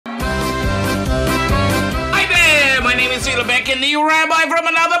Lebetkin, the Rabbi from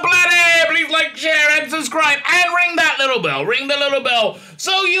another planet. Please like, share, and subscribe, and ring that little bell. Ring the little bell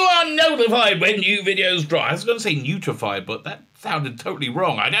so you are notified when new videos drop. I was going to say nutrified, but that sounded totally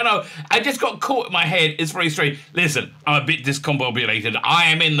wrong. I don't know. I just got caught in my head. It's very strange. Listen, I'm a bit discombobulated.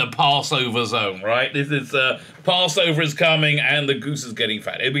 I am in the Passover zone, right? This is Passover is coming, and the goose is getting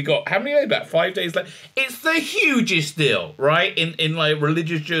fat. We got how many days? About 5 days left. It's the hugest deal, right? In like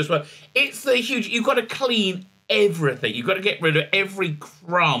religious Jewish world, it's the huge. You've got to clean everything. You've got to get rid of every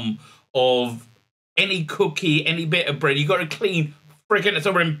crumb of any cookie, any bit of bread. You've got to clean freaking.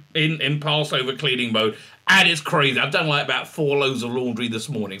 So we're in Passover cleaning mode. And it's crazy. I've done like about 4 loads of laundry this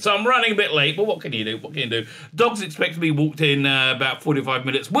morning. So I'm running a bit late, but what can you do? What can you do? Dog's expect to be walked in about 45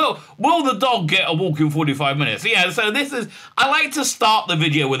 minutes. Will the dog get a walk in 45 minutes? Yeah, so this is, I like to start the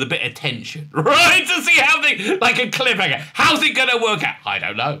video with a bit of tension, right? To see how they, like a cliffhanger. How's it going to work out? I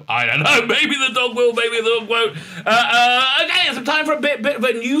don't know. Maybe the dog will, maybe the dog won't. Okay, it's time for a bit of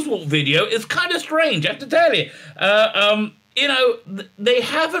a news walk video. It's kind of strange, I have to tell you. You know, they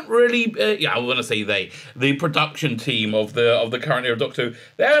haven't really, I want to say the production team of the current era of Doctor Who,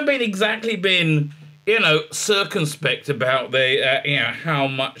 they haven't been, you know, circumspect about how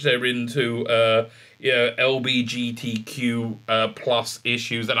much they're into, LGBTQ plus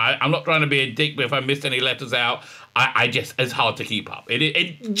issues. And I'm not trying to be a dick, but if I missed any letters out, I just, it's hard to keep up.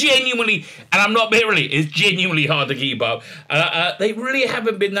 It genuinely, and I'm not bitterly, it's genuinely hard to keep up. They really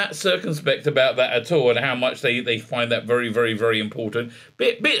haven't been that circumspect about that at all, and how much they find that very, very, very important.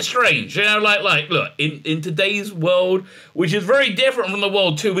 Bit strange, you know, like look, in today's world, which is very different from the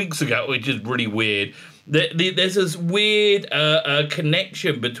world 2 weeks ago, which is really weird, there's this weird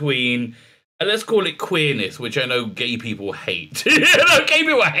connection between, let's call it queerness, which I know gay people hate. You know, gay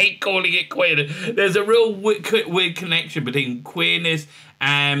people hate calling it queerness. There's a real weird connection between queerness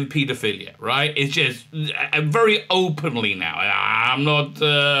and paedophilia, right? It's just very openly now. I'm not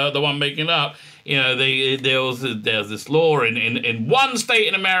the one making it up. You know, there's this law in one state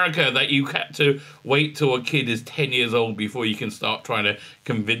in America that you have to wait till a kid is 10 years old before you can start trying to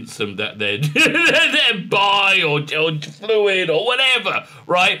convince them that they're, they're bi or fluid or whatever,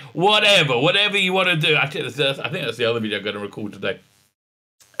 right? Whatever you want to do. I think that's the other video I'm going to record today.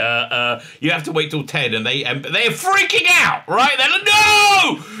 You have to wait till 10, and they're freaking out, right? They're like,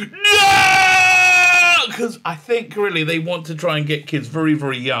 no! Because I think really they want to try and get kids very,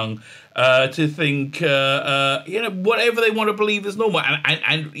 very young to think, you know, whatever they want to believe is normal.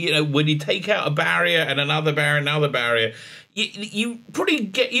 And you know, when you take out a barrier and another barrier, you pretty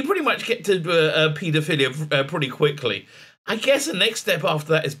much get to paedophilia pretty quickly. I guess the next step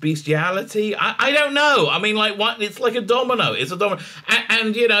after that is bestiality. I don't know. I mean, like, what? It's like a domino. It's a domino.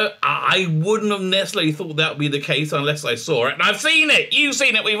 And you know, I wouldn't have necessarily thought that would be the case unless I saw it. And I've seen it. You've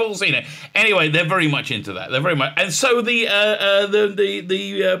seen it. We've all seen it. Anyway, they're very much into that. They're very much. And so the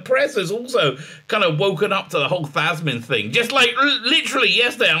press has also kind of woken up to the whole THASMIN thing. Just like literally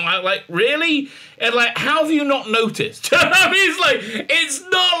yesterday, I'm like, really? And like, how have you not noticed? I mean, it's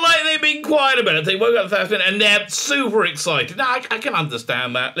not like they've been quiet about it. They woke up to THASMIN and they're super excited. Now, I can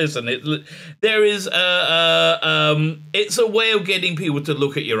understand that. Listen, there is it's a way of getting people to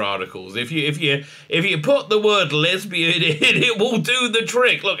look at your articles. If you put the word lesbian in, it will do the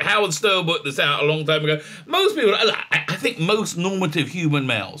trick. Look, Howard Stern put this out a long time ago. Most people, I think most normative human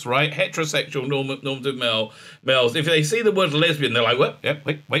males, right, heterosexual normative males, if they see the word lesbian, they're like, what? Yep,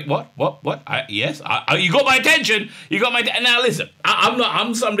 wait, what? Yes, you got my attention. Now listen,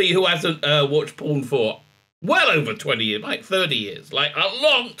 I'm somebody who hasn't watched porn for well over 20 years, like 30 years, like a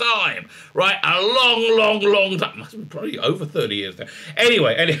long time, right? A long time. Must be probably over 30 years now.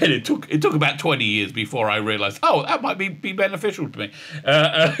 Anyway, and it took about 20 years before I realized, oh, that might be beneficial to me.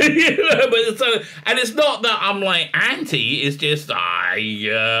 You know, but so, and it's not that I'm like anti. It's just it's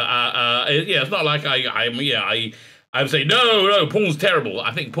not like I'm saying, no, porn's terrible.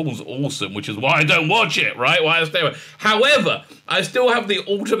 I think porn's awesome, which is why I don't watch it, right? Why I stay away. However, I still have the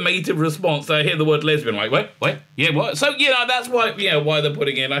automated response. I hear the word lesbian, like, wait, yeah, what? So, you know, that's why, why they're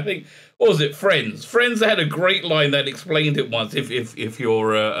putting in, I think, what was it, Friends? Friends had a great line that explained it once. If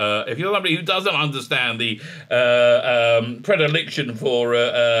you're somebody who doesn't understand the predilection for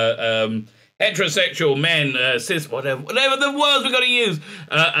heterosexual men, cis, whatever the words we've got to use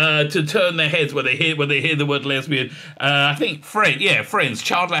to turn their heads when they hear the word lesbian. I think Friends.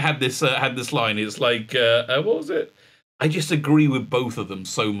 Chandler had this line. It's like, what was it? I just agree with both of them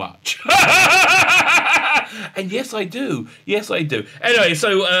so much. And yes, I do. Yes, I do. Anyway,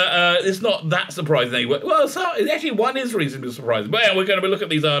 so it's not that surprising anyway. Well, so actually one is reasonably surprising. But yeah, we're going to look at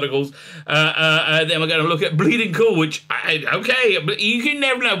these articles. Then we're going to look at Bleeding Cool, which, okay, but you can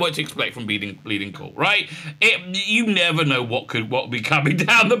never know what to expect from Bleeding Cool, right? You never know what will be coming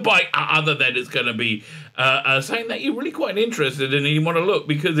down the pike, other than it's going to be something that you're really quite interested in and you want to look,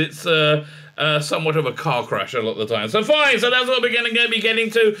 because it's somewhat of a car crash a lot of the time. So fine, so that's what we're going to be getting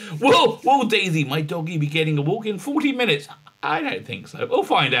to. Will Daisy, my doggy, be getting a walk in 40 minutes? I don't think so. We'll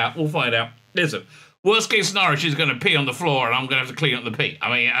find out. Listen, worst case scenario, she's going to pee on the floor and I'm going to have to clean up the pee.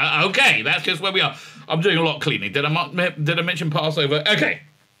 I mean, okay, that's just where we are. I'm doing a lot of cleaning. Did I mention Passover? Okay.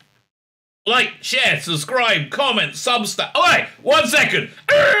 Like, share, subscribe, comment, Substack. Oh, wait, 1 second.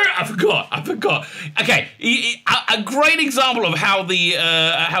 I forgot. Okay, a great example of how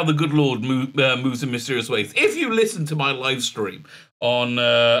the good Lord moves in mysterious ways. If you listen to my live stream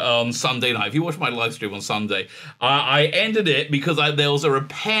on Sunday night, if you watch my live stream on Sunday, I ended it because there was a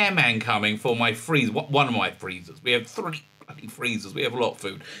repairman coming for my freezer, one of my freezers. We have 3 freezers. We have a lot of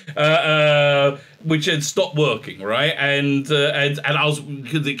food, which had stopped working, right? And I was,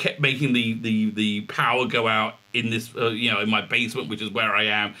 because it kept making the power go out in this, in my basement, which is where I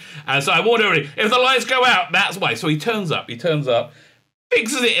am. And so I warned everybody, if the lights go out, that's why. So he turns up,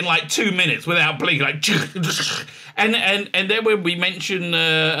 fixes it in like 2 minutes without blinking, like, and then when we mention,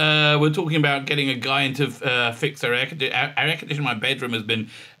 we're talking about getting a guy in to fix our air conditioner in my bedroom has been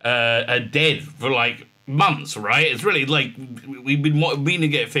dead for like months, right? It's really like we've been meaning to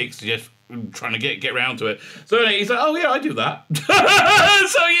get it fixed, just trying to get around to it. So anyway, he's like, oh yeah, I do that.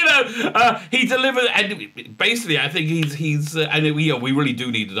 So he delivered, and basically I think he's and we really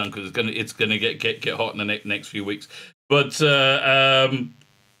do need it done, because it's gonna get hot in the next few weeks. But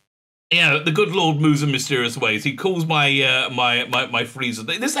the good Lord moves in mysterious ways. He calls my freezer.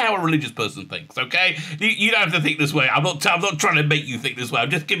 This is how a religious person thinks, okay? You don't have to think this way. I'm not trying to make you think this way. I'm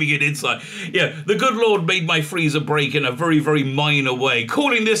just giving you an insight. Yeah, the good Lord made my freezer break in a very, very minor way,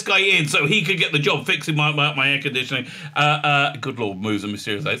 calling this guy in so he could get the job fixing my air conditioning. Good Lord moves in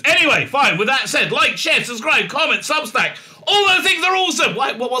mysterious ways. Anyway, fine. With that said, like, share, subscribe, comment, Substack. All those things are awesome.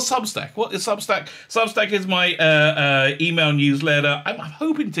 What's Substack? What is Substack? Substack is my email newsletter. I'm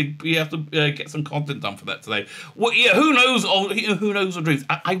hoping to be able to get some content done for that today. Well, yeah, who knows? Who knows what dreams?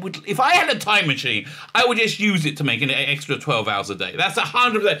 I would, if I had a time machine, I would just use it to make an extra 12 hours a day. That's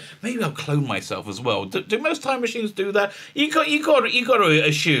 100%. Maybe I'll clone myself as well. Do most time machines do that? You got to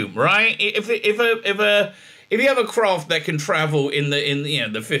assume, right? If you have a craft that can travel in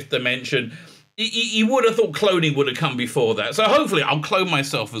the fifth dimension, you would have thought cloning would have come before that. So hopefully I'll clone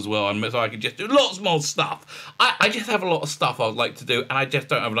myself as well, and so I can just do lots more stuff. I just have a lot of stuff I would like to do, and I just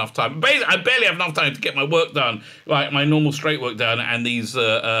don't have enough time. Basically, I barely have enough time to get my work done, like my normal straight work done, and these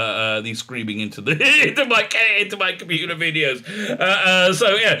screaming into my computer videos.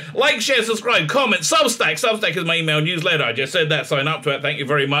 So yeah, like, share, subscribe, comment, Substack. Substack is my email newsletter. I just said that. Sign up to it. Thank you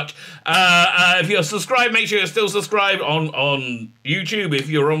very much. If you're subscribed, make sure you're still subscribed on YouTube. If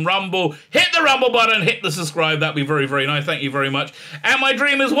you're on Rumble, hit the Rumble button, hit the subscribe. That'd be very, very nice. Thank you very much. And my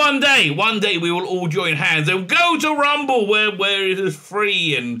dream is one day we will all join hands and go to Rumble, where it is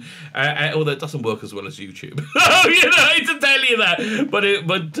free, and although it doesn't work as well as YouTube. I hate to tell you that, but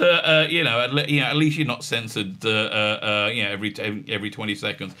at least you're not censored. Every 20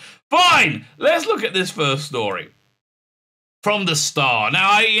 seconds. Fine. Let's look at this first story. From the Star.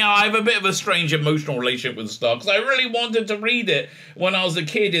 Now, I have a bit of a strange emotional relationship with the Star, because I really wanted to read it when I was a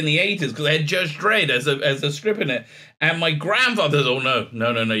kid in the 80s, because I had Judge Dredd as a strip in it. And my grandfather said, oh, no,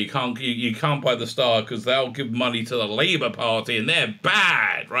 you can't buy the Star, because they'll give money to the Labour Party, and they're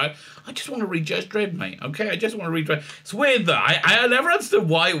bad, right? I just want to read Judge Dredd, mate, okay? I just want to read Dredd. It's weird, though. I never understood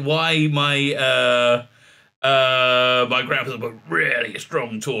why my grandfather were really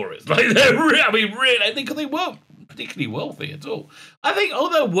strong Tories. Like, I think they weren't particularly wealthy at all. I think,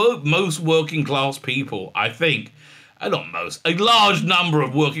 although most working class people, a large number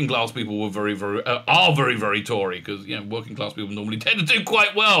of working class people were very, very Tory, because working class people normally tend to do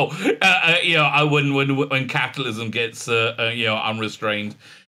quite well. When capitalism gets unrestrained.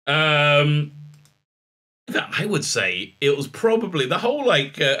 I would say it was probably the whole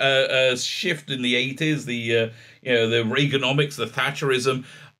shift in the 80s, the Reaganomics, the Thatcherism.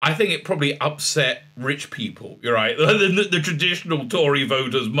 I think it probably upset rich people. You're right, the traditional Tory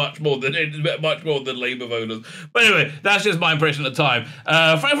voters much more than Labour voters. But anyway, that's just my impression at the time.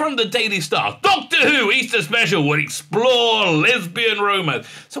 From the Daily Star, Doctor Who Easter Special will explore lesbian romance.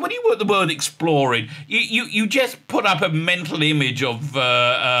 So when you put the word exploring, you just put up a mental image of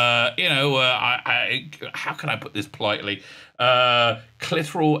how can I put this politely?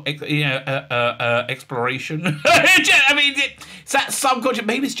 Clitoral exploration. I mean, it's that subconscious.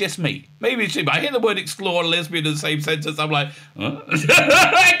 Maybe it's just me. Maybe it's just me. I hear the word explore and lesbian in the same sentence. I'm like, huh?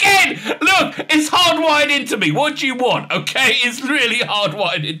 Again, look, it's hardwired into me. What do you want? Okay, it's really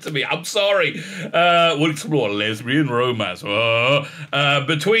hardwired into me. I'm sorry. We'll explore lesbian romance.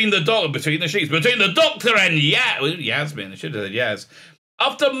 Between the sheets, between the Doctor and Yasmin. I should have said Yaz.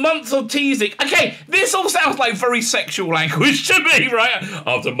 After months of teasing, okay, this all sounds like very sexual language to me, right?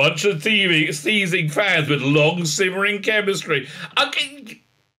 After months of teasing fans with long simmering chemistry. Okay,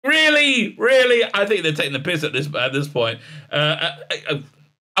 really, I think they're taking the piss at this point.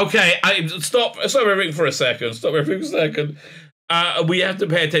 Okay, stop everything for a second. We have to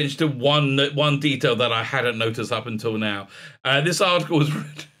pay attention to one detail that I hadn't noticed up until now. This article was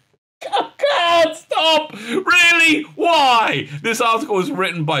written. Oh, God, stop! Really? Why? This article was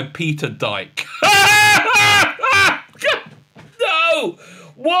written by Peter Dyke. No!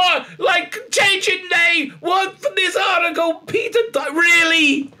 What? Like, change your name? What for this article? Peter Dyke?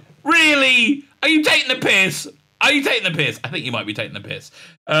 Really? Are you taking the piss? I think you might be taking the piss.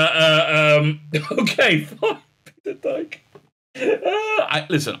 Okay, fine. Peter Dyke.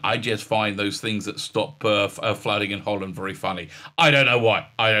 Listen, I just find those things that stop flooding in Holland very funny. I don't know why.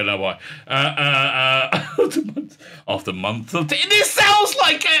 After months of this sounds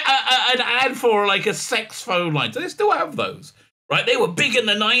like an ad for like a sex phone line. Do they still have those? Right, they were big in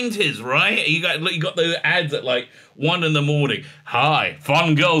the 90s, right? You got the ads at like 1 a.m. Hi,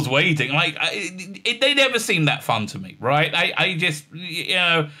 fun girls waiting. Like they never seem that fun to me, right? I just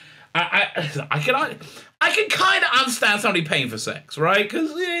I can kind of understand somebody paying for sex, right?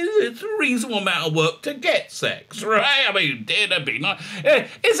 Because it's a reasonable amount of work to get sex, right? I mean, it'd be nice.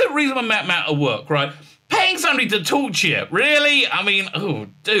 It's a reasonable amount of work, right? Paying somebody to talk to you, really? I mean, oh,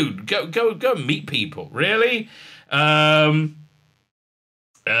 dude, go meet people, really? Okay,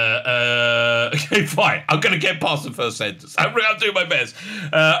 fine. I'm going to get past the first sentence. I'm doing my best.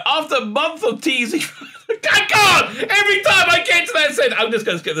 After a month of teasing... I can't! Every time I get to that sentence, I'm just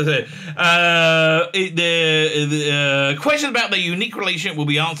going to skip this here. The question about their unique relationship will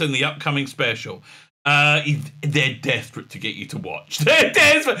be answered in the upcoming special. They're desperate to get you to watch. They're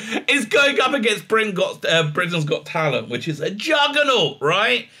desperate. It's going up against Britain's Got Talent, which is a juggernaut,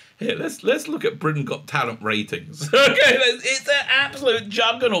 right? Here, let's look at Britain Got Talent ratings. Okay, it's an absolute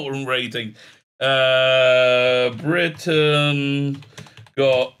juggernaut in ratings. Britain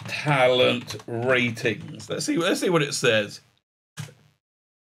Got Talent ratings. Let's see what it says.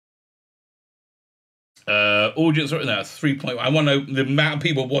 Audience right now 3.1. I want to know the amount of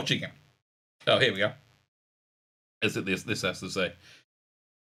people watching it. Oh, here we go. Is it this has to say?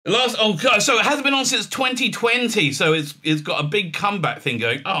 So it hasn't been on since 2020, so it's got a big comeback thing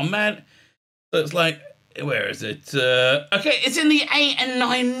going. Oh man, so it's like, where is it? Okay, it's in the 8 and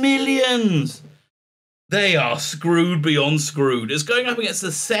 9 millions. They are screwed beyond screwed. It's going up against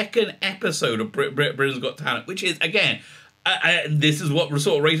the second episode of Britain's Got Talent, which is, again, this is what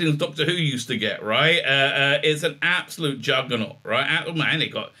sort of ratings Doctor Who used to get, right? It's an absolute juggernaut, right? Oh man,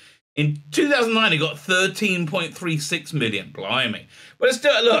 in 2009, it got 13.36 million. Blimey. But it's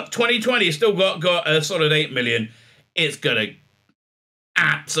still, look, 2020 it's still got a solid 8 million. It's going to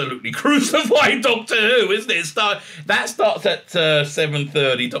absolutely crucify Doctor Who, isn't it? That starts at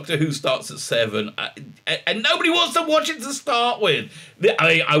 7:30. Doctor Who starts at 7. And nobody wants to watch it to start with.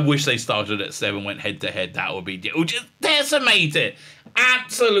 I wish they started at 7, went head to head. That would just decimate it.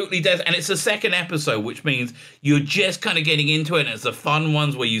 Absolutely decimate. And it's the second episode, which means you're just kind of getting into it. And it's the fun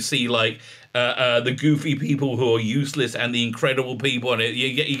ones where you see like the goofy people who are useless and the incredible people, and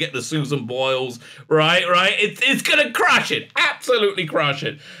you get the Susan Boyles, right? It's gonna crush it, absolutely crush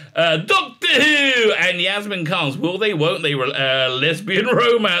it. Doctor Who and Yasmin Khan's will they, won't they? Lesbian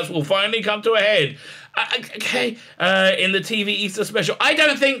romance will finally come to a head. Okay, in the TV Easter special, I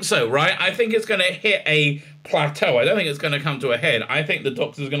don't think so, right? I think it's gonna hit a plateau. I don't think it's going to come to a head. I think the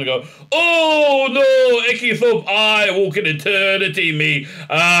Doctor's going to go, oh no, icky thump, I walk in eternity, me.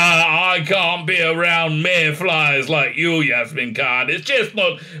 I can't be around mayflies like you, Yasmin Khan. It's just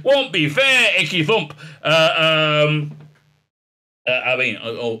won't be fair, icky thump. I mean,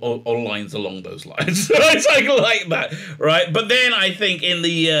 all lines along those lines. It's like that, right? But then I think in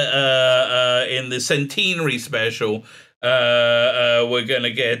the centenary special, we're going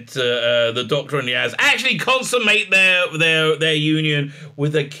to get the Doctor and Yaz actually consummate their union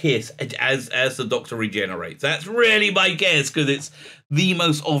with a kiss as the Doctor regenerates. That's really my guess, because it's the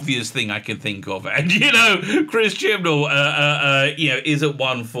most obvious thing I can think of. And, Chris Chibnall, isn't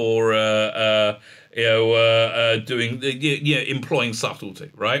one for, employing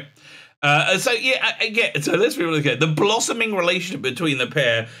subtlety, right? So let's be really clear. The blossoming relationship between the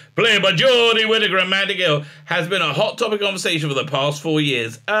pair, played by Jodie Whittaker and Mandy Gill, has been a hot topic conversation for the past 4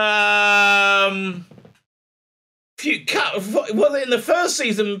 years. Was it in the first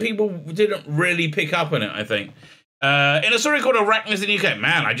season? People didn't really pick up on it, I think. In a story called Arachnids in the UK,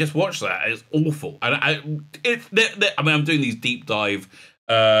 man, I just watched that. It's awful. And I'm doing these deep dive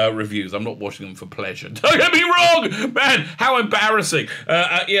reviews. I'm not watching them for pleasure. Don't get me wrong, man. How embarrassing.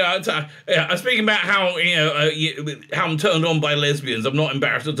 I'm speaking about how how I'm turned on by lesbians. I'm not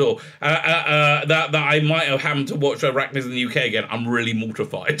embarrassed at all. That I might have happened to watch Arachnids in the UK again. I'm really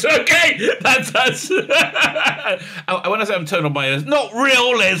mortified. Okay, that's. When I say I'm turned on by not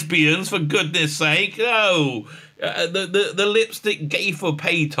real lesbians, for goodness sake, no. The lipstick gay for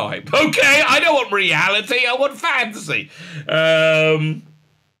pay type. Okay, I don't want reality. I want fantasy.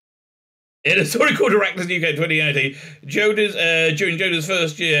 In a story called Arachnids UK 2019, during Jodie's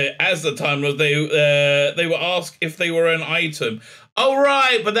first year as the Time Lord, they were asked if they were an item. Oh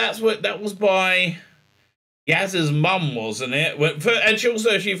right, but that was by Yaz's mum, wasn't it? And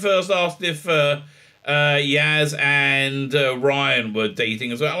she first asked if Yaz and Ryan were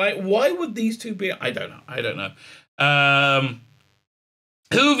dating as well. Like, why would these two be? I don't know.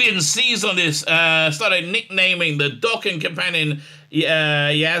 Whovian seized on this, started nicknaming the Doc and companion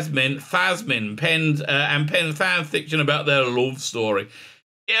Yasmin THASMIN, penned fan fiction about their love story.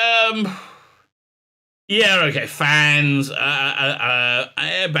 Yeah, okay, fans. Back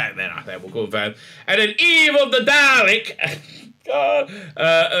then, I think we'll call them fans. And then Eve of the Dalek.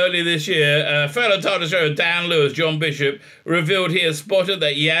 Earlier this year, fellow TARDIS show Dan Lewis, John Bishop, revealed he had spotted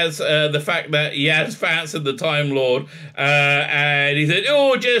that the fact that Yaz fancied the Time Lord, and he said,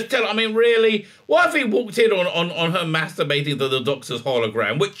 "Oh, just tell." I mean, really, what if he walked in on her masturbating to the Doctor's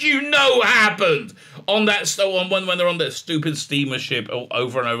hologram, which happened on that when they're on that stupid steamer ship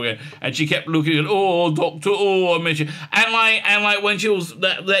over and over again, and she kept looking at, "Oh, Doctor, oh," I mean, and when she was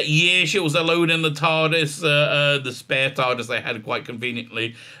that year, she was alone in the TARDIS, the spare TARDIS they had quite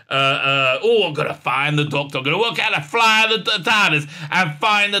conveniently. I'm gonna find the Doctor. I'm gonna work out to fly the TARDIS and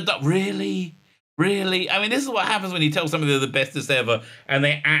find the Doctor. Really? I mean, this is what happens when you tell somebody they're the bestest ever and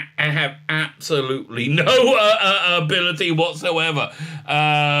they have absolutely no ability whatsoever.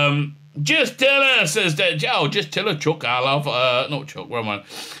 Just tell her, says that. Oh, just tell her, Chuck. I love not Chuck. Where am I?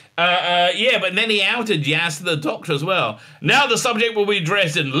 But then he outed Yaz to the Doctor as well. Now the subject will be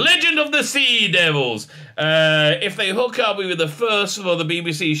addressed in Legend of the Sea Devils. If they hook up, we were the first for the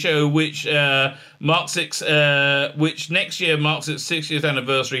BBC show, which next year marks its 60th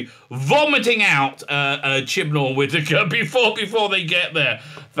anniversary, vomiting out Chibnall and Whittaker before they get there.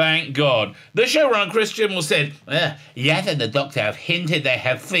 Thank God. The showrunner Chris Chibnall said, Yaz and the Doctor have hinted they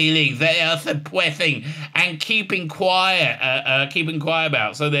have feelings they are suppressing and keeping quiet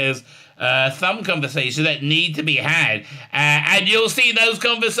about. So there's some conversations that need to be had, and you'll see those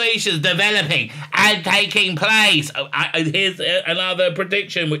conversations developing and taking place. Here's another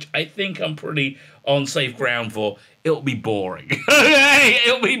prediction, which I think I'm pretty on safe ground for. It'll be boring.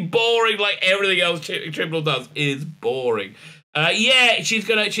 It'll be boring, like everything else Chibnall does is boring. She's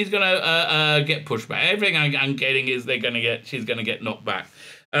gonna get pushed back. Everything I'm getting is she's gonna get knocked back.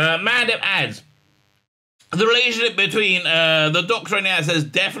 Mandem adds, the relationship between the Doctor and Yaz has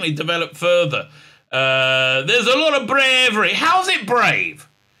definitely developed further. There's a lot of bravery. How's it brave?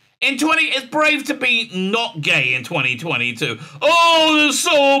 It's brave to be not gay in 2022. Oh, there's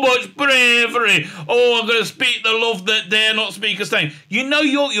so much bravery. Oh, I'm going to speak the love that dare not speak a stain.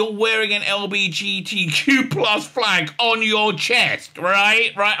 You're wearing an LGBTQ plus flag on your chest,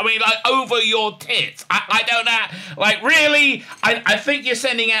 right? I mean, like, over your tits. I don't know. Like, really? I think you're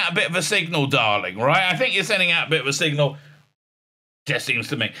sending out a bit of a signal, darling, right? I think you're sending out a bit of a signal. Just seems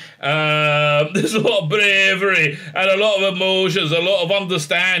to me. There's a lot of bravery and a lot of emotions, a lot of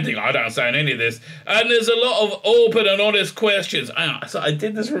understanding. I don't say any of this. And there's a lot of open and honest questions. So I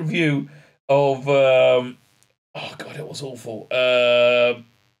did this review of... oh, God, it was awful.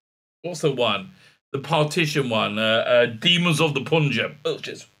 What's the one? The Partition one. Demons of the Punjab.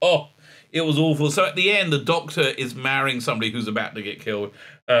 It was awful. So at the end, the Doctor is marrying somebody who's about to get killed.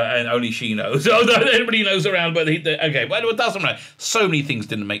 And only she knows. Everybody knows around, but okay. Well, it doesn't matter. So many things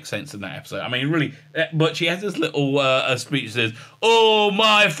didn't make sense in that episode. I mean, really. But she has this little speech that says, "Oh,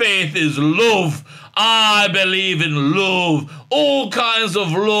 my faith is love. I believe in love, all kinds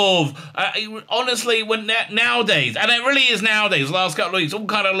of love. Honestly, nowadays, and it really is nowadays, last couple of weeks, all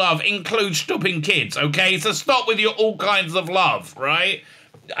kind of love includes stopping kids, okay? So stop with your all kinds of love, right?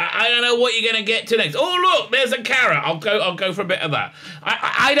 I don't know what you're going to get to next. Oh, look, there's a carrot. I'll go for a bit of that.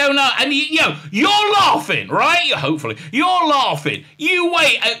 I don't know. And, you're laughing, right? Hopefully. You're laughing. You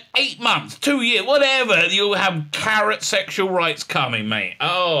wait 8 months, 2 years, whatever. You'll have carrot sexual rights coming, mate.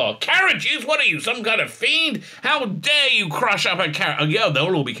 Oh, carrot juice? What are you, some kind of fiend? How dare you crush up a carrot? Oh, yeah,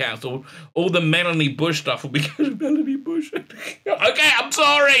 they'll all be cancelled. All the Melanie Bush stuff will be Melanie Bush. Okay, I'm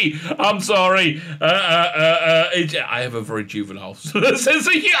sorry. I have a very juvenile sense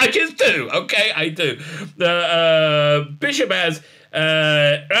of humor. I just do. Okay, I do. Bishop has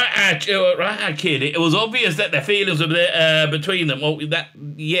kid. It was obvious that their feelings were between them. Well,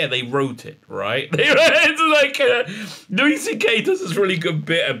 they wrote it, right? It's like Louis C.K. does this really good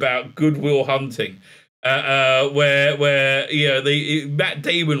bit about Goodwill Hunting. Where Matt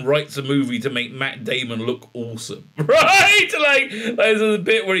Damon writes a movie to make Matt Damon look awesome, right? Like there's a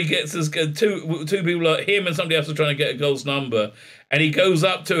bit where he gets this two people, like him and somebody else, are trying to get a girl's number, and he goes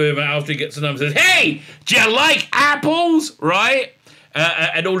up to him after he gets the number and says, "Hey, do you like apples?" Right?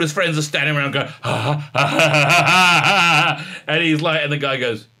 And all his friends are standing around going, and he's like, and the guy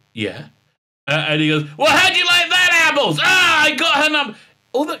goes, "Yeah," and he goes, "Well, how'd you like that apples?" I got her number.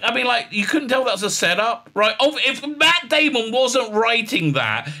 You couldn't tell that's a setup, right? If Matt Damon wasn't writing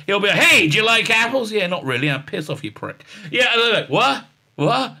that, he'll be like, "Hey, do you like apples?" "Yeah, not really. I'll piss off, you prick." Yeah, like, what?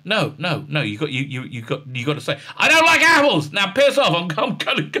 No. You got to say, "I don't like apples." Now piss off. I'm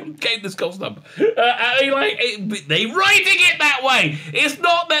gonna get this girl's number. They writing it that way. It's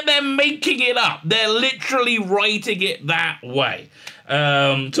not that they're making it up. They're literally writing it that way.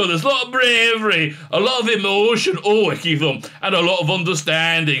 So there's a lot of bravery, a lot of emotion, and a lot of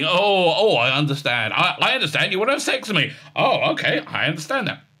understanding. I understand. I understand. You want to have sex with me? Oh, okay, I understand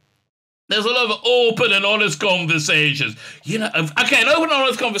that. There's a lot of open and honest conversations. An open and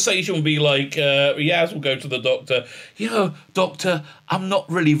honest conversation would be like, Yaz will go to the doctor. "Doctor, I'm not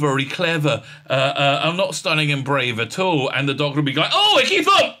really very clever. I'm not stunning and brave at all." And the doctor will be like, "Oh, icky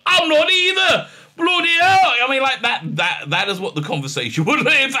thump, I'm not either. Bloody hell." That is what the conversation would look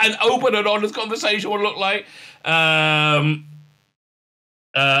like. An open and honest conversation would look like.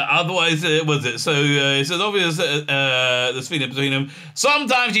 Otherwise, was it? So it says obvious there's feeling between them.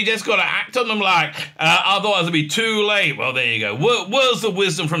 Sometimes you just got to act on them otherwise it'll be too late. Well, there you go. Where's the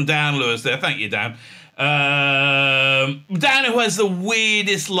wisdom from Dan Lewis there? Thank you, Dan. Dan, who has the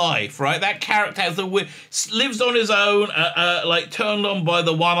weirdest life, right? That character lives on his own, turned on by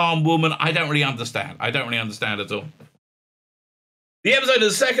the one-armed woman. I don't really understand. At all. The episode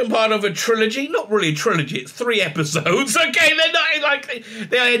is the second part of a trilogy. Not really a trilogy, it's 3 episodes. Okay, they're not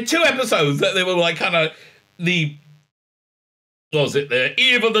they had 2 episodes that they were the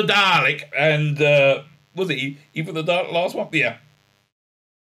Eve of the Dalek and was it Eve of the Dalek last one? Yeah.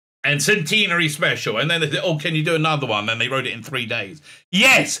 And Centenary Special. And then they said, "Oh, can you do another one?" And they wrote it in 3 days.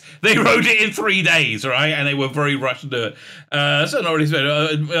 Yes, they wrote it in 3 days, right? And they were very rushed to do it. So not really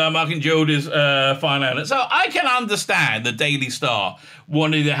special. Mark and Jodie's final. So I can understand the Daily Star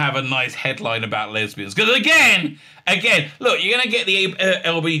wanting to have a nice headline about lesbians. Because again, look, you're going to get the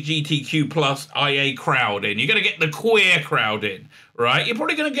LGBTQ plus IA crowd in. You're going to get the queer crowd in. Right, you're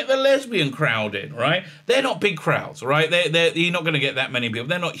probably going to get the lesbian crowd in, right? They're not big crowds, right? You're not going to get that many people.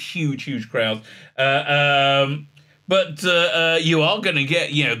 They're not huge crowds. But you are going to get,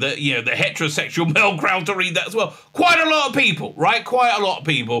 the heterosexual male crowd to read that as well. Quite a lot of people, right? Quite a lot of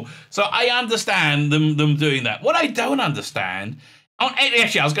people. So I understand them doing that. What I don't understand,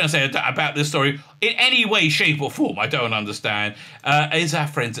 actually, I was going to say about this story, in any way, shape, or form, I don't understand, is our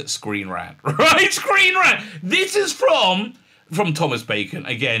friends at Screen Rant, right? Screen Rant. This is from Thomas Bacon.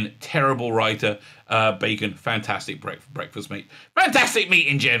 Again, terrible writer. Bacon, fantastic breakfast meat. Fantastic meat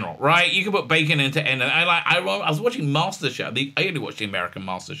in general, right? You can put bacon into anything. I was watching MasterChef. I only watched the American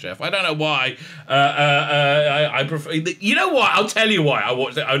MasterChef. I don't know why. I prefer. You know what? I'll tell you why I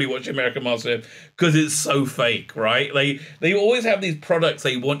only watch the American MasterChef, because it's so fake, right? They always have these products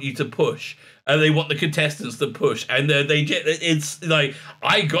they want you to push. They want the contestants to push, and it's like,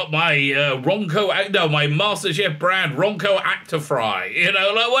 I got my my MasterChef brand Ronco Actifry,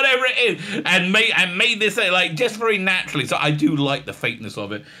 whatever it is, and made this just very naturally. So I do like the fakeness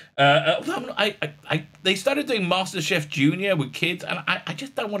of it. They started doing MasterChef Junior with kids, and I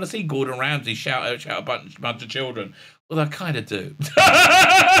just don't want to see Gordon Ramsay shout a bunch of children. Well, I kind of do. Now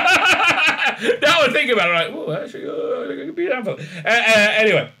I think about it, actually, it could be helpful.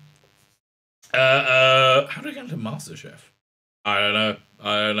 Anyway. How do I get into MasterChef? I don't know.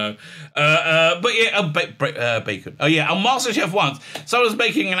 I don't know. But yeah, bacon. Oh yeah, on MasterChef once, someone was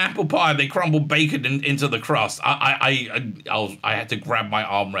baking an apple pie. They crumbled bacon into the crust. I had to grab my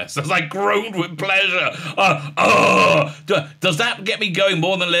armrest as I groaned with pleasure. Does that get me going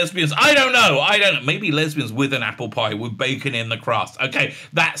more than lesbians? I don't know. Maybe lesbians with an apple pie with bacon in the crust. Okay,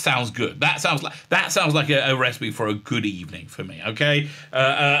 that sounds good. That sounds like a recipe for a good evening for me. Okay.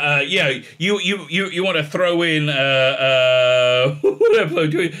 Yeah. You want to throw in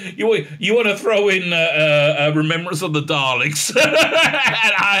you want to throw in Remembrance of the Daleks. And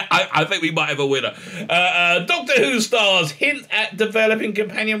I think we might have a winner. Doctor Who stars hint at developing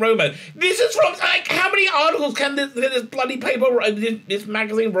companion romance. This is from, like, how many articles can this bloody paper, this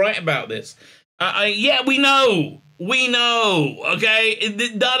magazine write about this? Yeah, we know. We know, okay?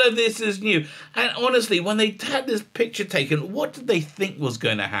 None of this is new. And honestly, when they had this picture taken, what did they think was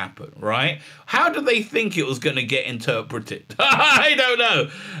going to happen, right? How did they think it was going to get interpreted? I don't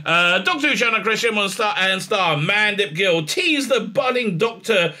know. Doctor Who Channel Karney Shomron and star Mandip Gill teased the budding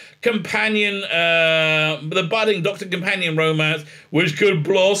Doctor companion romance, which could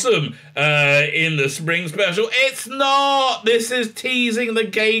blossom in the spring special. It's not. This is teasing the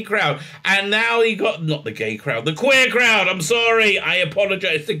gay crowd. And now he got, not the gay crowd, the queer crowd. I'm sorry. I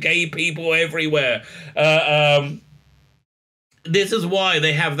apologize to gay people everywhere. This is why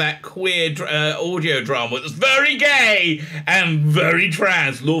they have that queer audio drama. It's very gay and very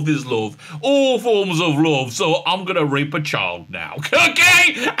trans. Love is love. All forms of love. So I'm going to rape a child now.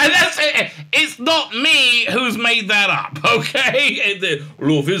 Okay? And that's it. It's not me who's made that up. Okay?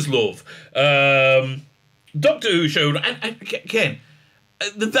 Love is love. Doctor Who showed, and again,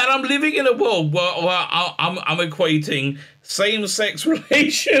 that I'm living in a world where I'm equating same-sex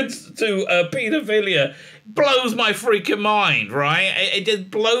relations to paedophilia blows my freaking mind, right? It just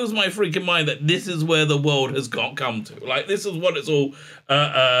blows my freaking mind that this is where the world has come to. Like, this is what it's all,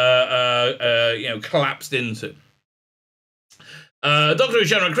 collapsed into. Doctor Who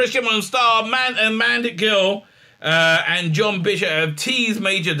Shomron, Karney Shomron star Mandip Gill and John Bishop have teased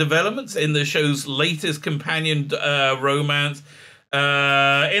major developments in the show's latest companion romance.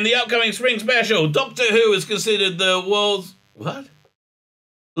 In the upcoming spring special, Doctor Who is considered the world's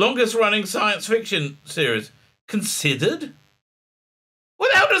longest running science fiction series. Considered?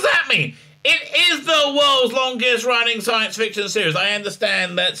 What the hell does that mean? It is the world's longest running science fiction series. I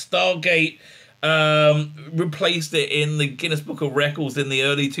understand that Stargate replaced it in the Guinness Book of Records in the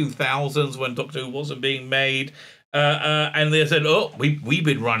early 2000s when Doctor Who wasn't being made. And they said, oh, we've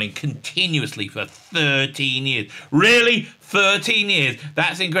been running continuously for 13 years. Really? 13 years?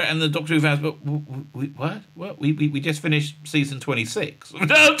 That's incredible. And the Doctor Who fans, but what? We just finished season 26.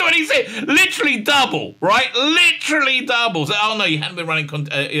 No, 26! Literally double, right? Literally double. So, oh no, you hadn't been running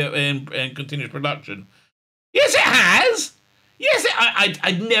in continuous production. Yes, it has! Yes,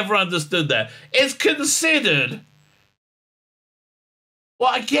 I never understood that. It's considered... Well,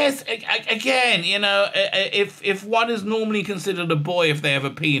 I guess, again, if one is normally considered a boy if they have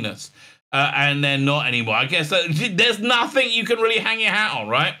a penis, and they're not anymore, I guess there's nothing you can really hang your hat on,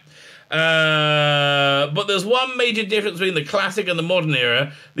 right? But there's one major difference between the classic and the modern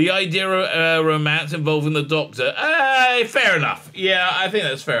era. The idea of romance involving the Doctor. Fair enough. Yeah, I think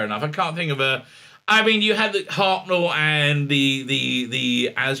that's fair enough. I can't think of a... I mean, you had the Hartnell and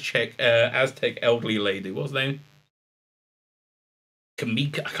the Aztec elderly lady. What's her name?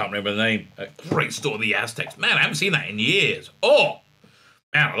 Kamika, I can't remember the name. A great story of the Aztecs. Man, I haven't seen that in years. Oh,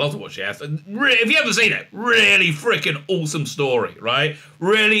 man, I love to watch the Aztecs. If you haven't seen it, really freaking awesome story, right?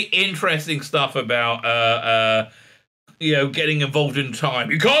 Really interesting stuff about, getting involved in time.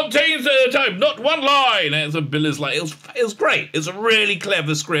 You can't change the time, not one line. It's a Billy's like, it was great. It's a really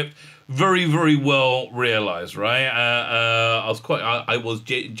clever script. Very, very well realized, right? I was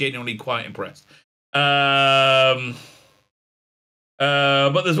genuinely quite impressed.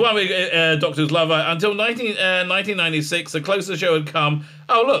 But there's one Doctor's love. Until 1996, the closest the show had come.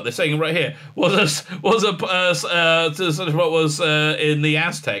 Oh, look, they're saying it right here. Was to sort of what was in the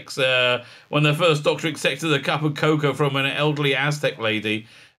Aztecs when the first Doctor accepted a cup of cocoa from an elderly Aztec lady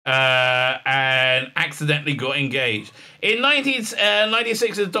and accidentally got engaged. In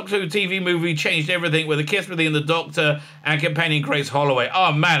 1996, the Doctor Who TV movie changed everything with a kiss between the Doctor and companion Grace Holloway.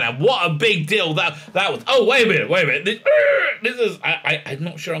 Oh man, and what a big deal that was. Oh, wait a minute. This is, I'm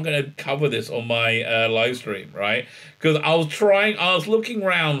not sure I'm going to cover this on my live stream, right? Because I was looking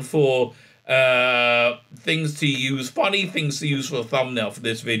around for things to use, funny things to use for a thumbnail for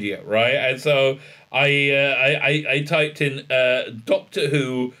this video, right? And so I typed in Doctor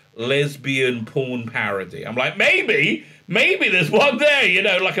Who lesbian porn parody. I'm like, maybe there's one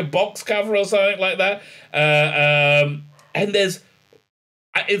there, like a box cover or something like that. And there's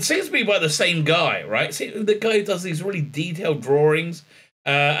it seems to be by the same guy, right? See, the guy who does these really detailed drawings.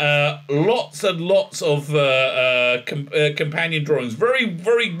 Lots and lots of companion drawings, very,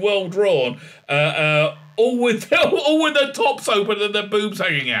 very well drawn. All with the tops open and the boobs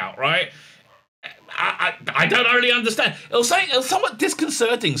hanging out, right? I don't really understand. It was somewhat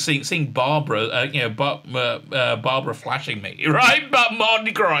disconcerting seeing Barbara, Barbara flashing me, right? But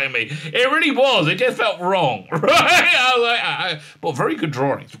Marty crying me. It really was. It just felt wrong, right? I was like, but very good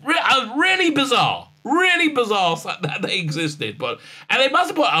drawings. Really bizarre. Really bizarre that they existed, and they must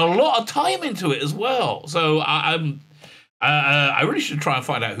have put a lot of time into it as well. So I really should try and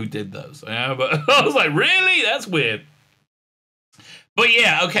find out who did those. Yeah, but I was like, really? That's weird. But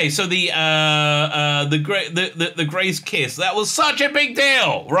yeah, okay. So the Grace kiss, that was such a big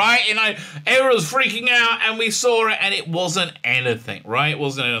deal, right? And everyone was freaking out, and we saw it, and it wasn't anything, right? It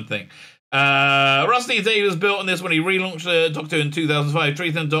wasn't anything. Rusty Day was built on this when he relaunched Doctor in 2005,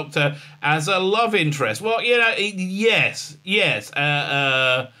 treating the Doctor as a love interest. Well, yes.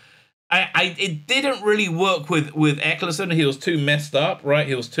 It didn't really work with Eccleston. He was too messed up, right?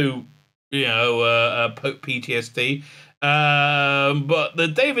 He was too, PTSD. But the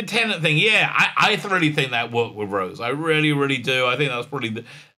David Tennant thing, I really think that worked with Rose. I really, really do. I think that was probably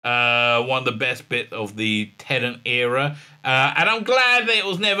one of the best bits of the Tennant era. And I'm glad that it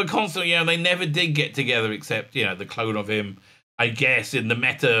was never constant. They never did get together except, the clone of him, I guess, in the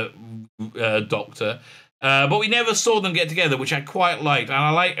Meta Doctor. But we never saw them get together, which I quite liked.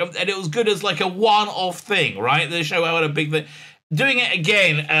 And it was good as like a one-off thing, right? The show had a big thing. Doing it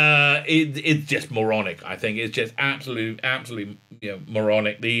again, it's just moronic. I think it's just absolutely,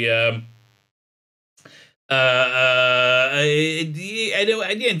 moronic. It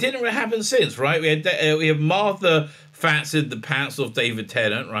didn't really happen since, right? We have Martha fancied the pants of David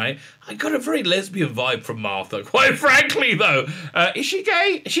Tennant, right? I got a very lesbian vibe from Martha, quite frankly, though. Is she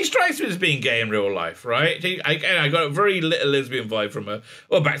gay? She strikes me as being gay in real life, right? I got a very little lesbian vibe from her.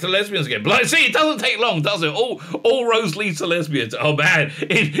 Well, back to lesbians again. But see, it doesn't take long, does it? All Rose leads to lesbians. Oh, man.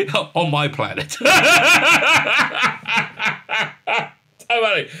 On my planet. So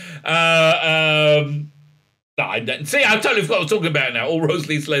funny. No, I don't. See, I totally forgot what I was talking about now. All Rose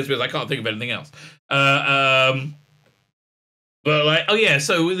leads to lesbians. I can't think of anything else. But like,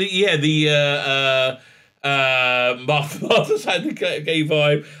 so Martha's had the gay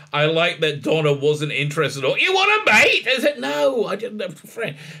vibe. I like that Donna wasn't interested. Or you want a mate? I said no. I didn't have a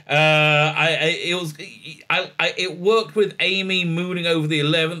friend. It worked with Amy mooning over the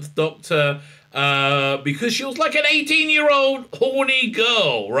 11th Doctor because she was like an 18-year-old horny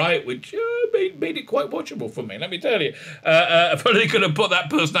girl, right? Which made it quite watchable for me. Let me tell you. If only could have put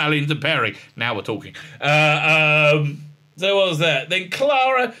that personality into Perry. Now we're talking. So what was that? Then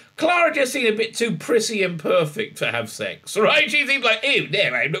Clara just seemed a bit too prissy and perfect to have sex, right? She seemed like, ew,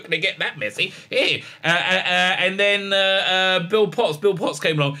 there, I'm not going to get that messy. Ew. And then Bill Potts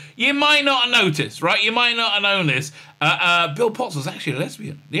came along. You might not have noticed, right? You might not have known this. Bill Potts was actually a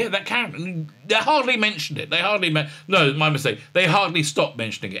lesbian. Yeah, that character. They hardly mentioned it. No, my mistake. They hardly stopped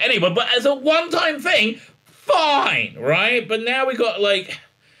mentioning it. Anyway, but as a one-time thing, fine, right? But now we got like...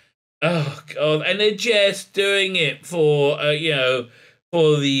 Oh God! And they're just doing it for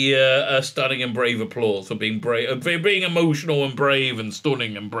for the stunning and brave applause, for being brave, for being emotional and brave and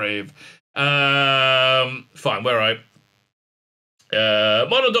stunning and brave. Fine, we're right.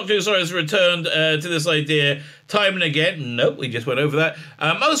 Modern Doctor Who has returned to this idea time and again. Nope, we just went over that.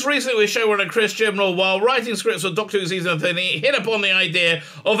 Most recently with showrunner Chris Chibnall, while writing scripts for Doctor Who season 13, he hit upon the idea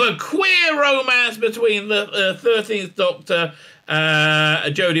of a queer romance between the 13th Doctor,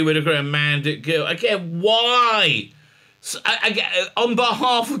 Jodie Whittaker and Mandip Gill. Again, why? On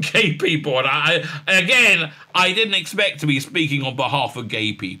behalf of gay people, and I didn't expect to be speaking on behalf of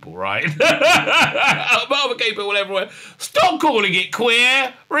gay people, right? On behalf of gay people everywhere. Stop calling it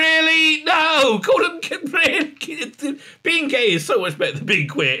queer, really? No, call them being gay is so much better than being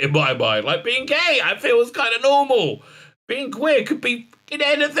queer in my mind. Like being gay, I feel is kind of normal. Being queer could be in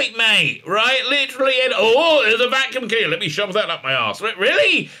anything, mate, right? Literally, there's a vacuum cleaner. Let me shove that up my arse.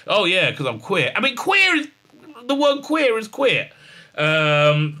 Really? Oh yeah, because I'm queer. I mean, the word queer is queer.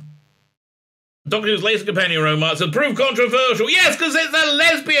 Doctor Who's latest companion romance has proved controversial. Yes, because it's a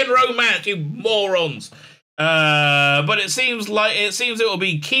lesbian romance, you morons. But it seems it will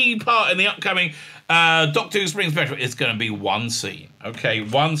be key part in the upcoming Doctor Who Spring Special. It's going to be one scene, okay,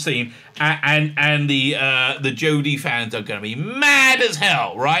 one scene, and the Jodie fans are going to be mad as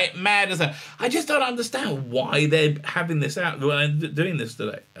hell, right? Mad as hell. I just don't understand why they're having this out, doing this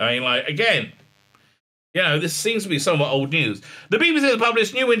today. I mean, like again. You know, this seems to be somewhat old news. The BBC has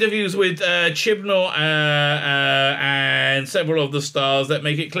published new interviews with Chibnall and several of the stars that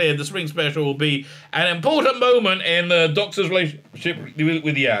make it clear the spring special will be an important moment in the Doctor's relationship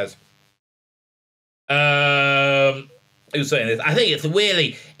with Yaz. Who's saying this? I think it's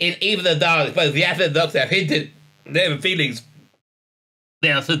really, in even the Daleks, both Yaz and the Doctor have hinted their feelings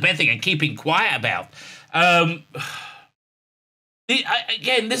they are suspecting and keeping quiet about.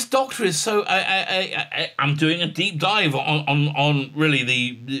 Again, this Doctor is so. I'm doing a deep dive on really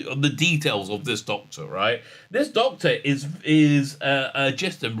the details of this Doctor. Right, this Doctor is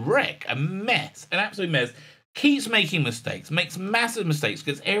just a wreck, a mess, an absolute mess. Keeps making mistakes, makes massive mistakes,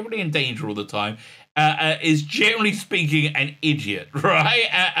 gets everybody in danger all the time. Is generally speaking an idiot, right?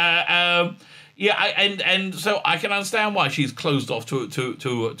 And so I can understand why she's closed off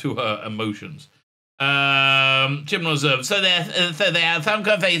to her emotions. Jim observed, so there are some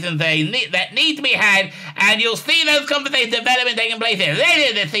conversations that need to be had, and you'll see those conversations developing taking place here.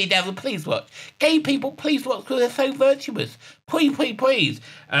 Later, the Sea Devils, please watch. Gay people, please watch, because they're so virtuous. Please, please, please.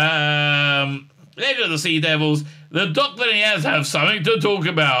 Later, the Sea Devils, the Doctor and Yaz have something to talk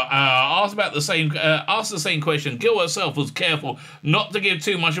about. Asked the same question. Gil herself was careful not to give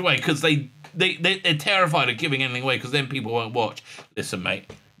too much away, because they're terrified of giving anything away, because then people won't watch. Listen,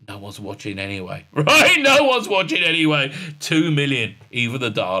 mate. No one's watching anyway, right? No one's watching anyway. 2 million, even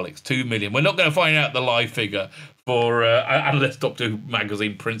the Daleks, 2 million. We're not going to find out the live figure for, unless Doctor Who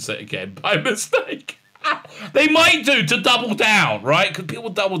magazine prints it again by mistake. They might do to double down, right? Because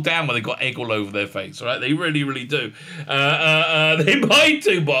people double down when they've got egg all over their face, right? They really, really do. They might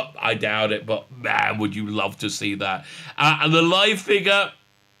do, but I doubt it. But man, would you love to see that? And the live figure,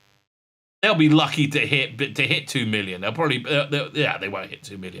 they'll be lucky to hit 2 million. They'll probably, they won't hit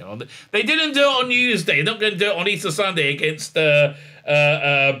 2 million. They didn't do it on New Year's Day. They're not going to do it on Easter Sunday against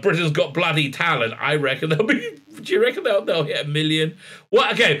Britain's Got Bloody Talent. I reckon they'll be. Do you reckon they'll hit 1 million?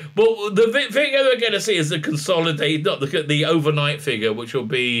 Well, okay. Well, the figure we're going to see is the consolidated, not the overnight figure, which will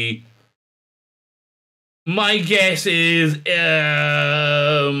be. My guess is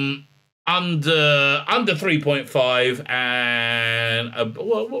under 3.5 and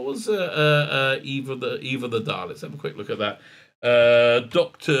what was Eva the Daleks? Let's have a quick look at that.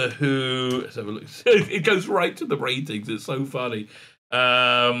 Doctor Who. Let's have a look. It goes right to the ratings. It's so funny.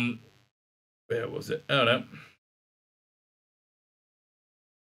 Where was it? Oh no.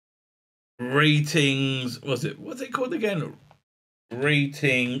 Ratings. What's it called again?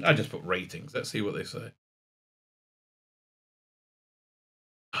 Rating. I just put ratings. Let's see what they say.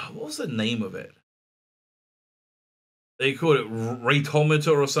 What was the name of it? They called it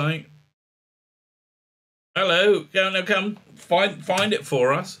Ratometer or something. Hello, come find it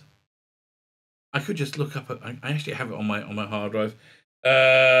for us. I could just look up. I actually have it on my hard drive.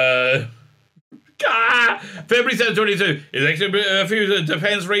 February 7th, 2022 is actually a few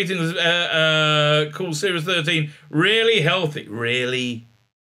defense ratings. Called Series 13 really healthy, really.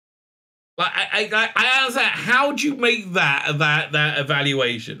 Like I understand. How do you make that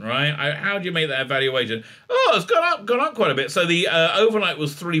evaluation, right? How do you make that evaluation? Oh, it's gone up quite a bit. So the overnight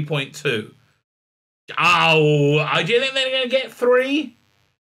was 3.2. Oh, do you think they're going to get 3?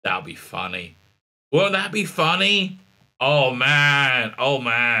 That'll be funny. Won't that be funny? Oh man,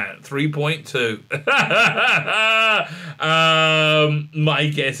 3.2. My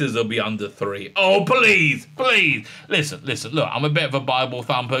guess is it'll be under 3. Oh, please. Listen. Look, I'm a bit of a Bible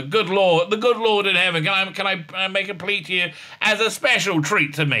thumper. Good Lord, the good Lord in heaven. Can I make a plea to you as a special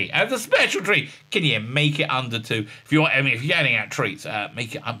treat to me? As a special treat, can you make it under 2? If you want, I mean, if you're getting out treats,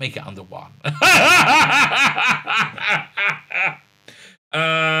 make it under 1.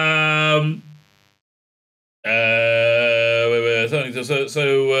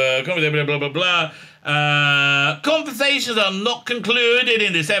 Blah blah blah. Conversations are not concluded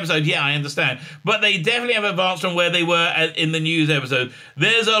in this episode. Yeah, I understand, but they definitely have advanced from where they were in the news episode.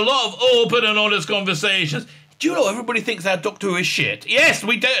 There's a lot of open and honest conversations. Do you know everybody thinks our Doctor Who is shit? Yes,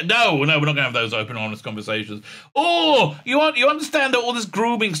 we do. No, we're not going to have those open and honest conversations. Oh, you understand that all this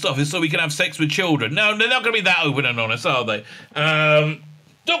grooming stuff is so we can have sex with children? No, they're not going to be that open and honest, are they?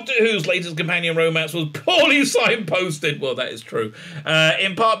 Doctor Who's latest companion romance was poorly signposted. Well, that is true.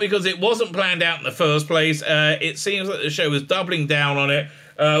 In part because it wasn't planned out in the first place. It seems that the show is doubling down on it,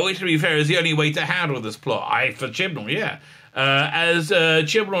 which, to be fair, is the only way to handle this plot. For Chibnall, yeah. As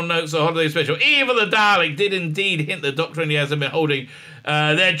Chibnall notes the holiday special, even the Dalek did indeed hint that Doctor and Yaz have been holding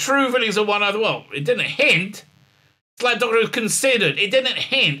their true feelings of one another. Well, it didn't hint. It's like Doctor Who considered. It didn't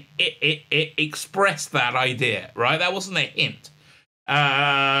hint. It expressed that idea, right? That wasn't a hint.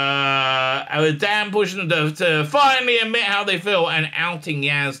 Dan pushing them to finally admit how they feel and outing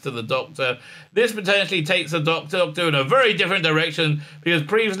Yaz to the Doctor. This potentially takes the Doctor in a very different direction because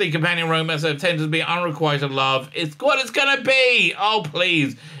previously companion romance have tended to be unrequited love. It's what it's going to be. Oh,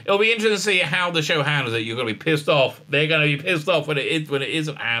 please. It'll be interesting to see how the show handles it. You're going to be pissed off. They're going to be pissed off when it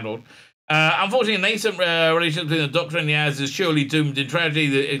isn't handled. Unfortunately, the nascent relationship between the Doctor and Yaz is surely doomed in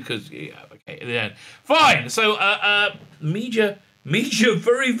tragedy because, okay, in the end. Fine. So, media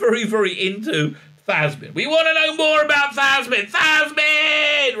very, very, very into THASMIN. We want to know more about THASMIN.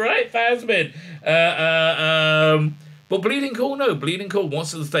 THASMIN! Right? THASMIN. But Bleeding Cool, no. Bleeding Cool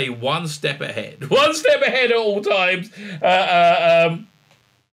wants to stay one step ahead. One step ahead at all times.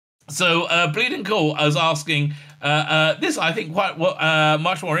 So Bleeding Cool is asking this, I think, quite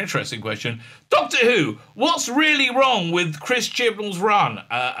much more interesting question. Doctor Who, what's really wrong with Chris Chibnall's run?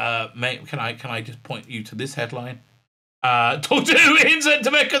 Mate, can I just point you to this headline? Doctor Who hints at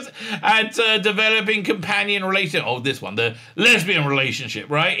developing companion relationship. Oh, this one, the lesbian relationship,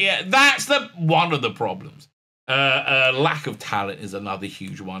 right? Yeah, that's one of the problems. Lack of talent is another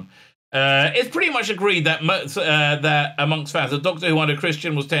huge one. It's pretty much agreed that that amongst fans, the Doctor Who under Chris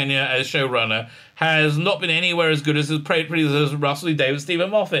Chibnall's tenure as showrunner has not been anywhere as good as his predecessors Russell T Davies,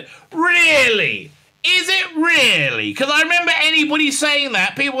 Stephen Moffat. Really? Is it really? Because I remember anybody saying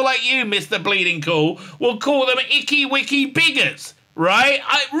that, people like you, Mr. Bleeding Cool, will call them icky wicky bigots, right?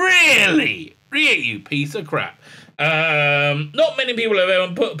 Really, you piece of crap. Not many people have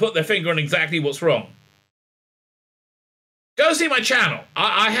ever put their finger on exactly what's wrong. Go see my channel.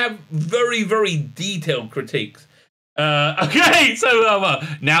 I have very, very detailed critiques. Okay, so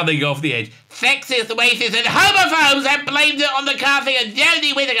now they go off the edge. Sexist, racist, and homophobes have blamed it on the casting of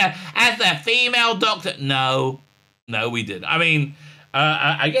Jodie Whittaker as the female Doctor. No, we didn't. I mean,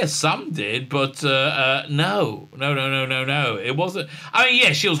 I guess some did, but no. It wasn't. I mean,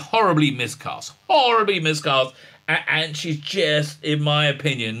 yes, she was horribly miscast, and she's just, in my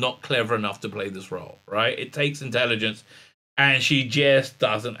opinion, not clever enough to play this role. Right? It takes intelligence. And she just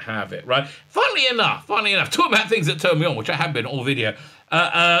doesn't have it, right? Funnily enough, talking about things that turn me on, which I have been all video.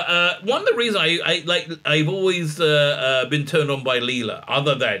 One of the reasons I've always been turned on by Leela,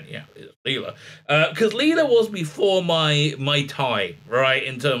 other than Leela, because Leela was before my time, right?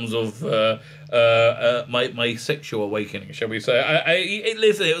 In terms of my sexual awakening, shall we say?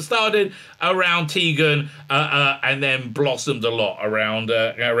 Listen, it started around Tegan, and then blossomed a lot around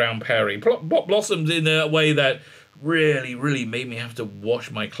Perry. Blossomed in a way that really made me have to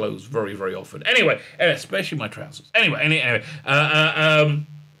wash my clothes very, very often. Anyway, especially my trousers. Anyway,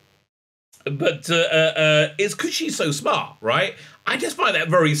 but it's because she's so smart, right? I just find that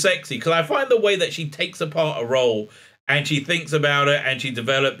very sexy because I find the way that she takes apart a role and she thinks about it and she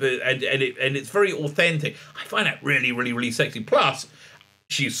develops it and it's very authentic. I find that really sexy. Plus,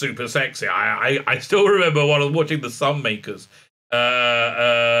 she's super sexy. I still remember when I was watching The Sunmakers.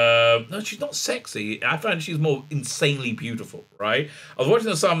 No, she's not sexy. I find she's more insanely beautiful, right? I was watching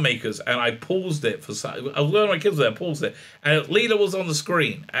The Sunmakers and I paused it I was learning my kids there, I paused it, and Leela was on the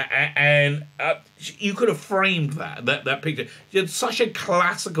screen, and you could have framed that picture. She had such a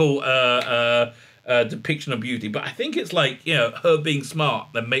classical depiction of beauty, but I think it's like her being smart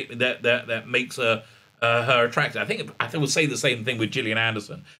that makes her attractive. I think we'll say the same thing with Gillian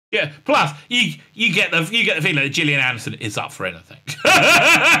Anderson. Yeah. Plus, you get the feeling that Gillian Anderson is up for anything.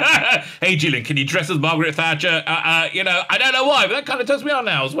 Hey, Gillian, can you dress as Margaret Thatcher? I don't know why, but that kind of turns me on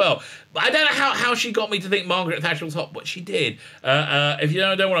now as well. But I don't know how she got me to think Margaret Thatcher was hot, but she did. If you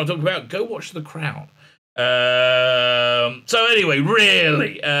don't know what I'm talking about, go watch The Crown. So anyway,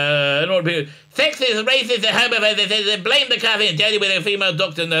 really, sexist, racist, and homophobes, they blame the casting and Jodie with a female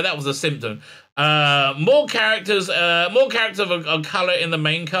Doctor. No, that was a symptom. More characters of colour in the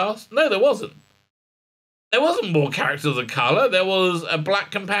main cast. No, there wasn't. There wasn't more characters of colour. There was a black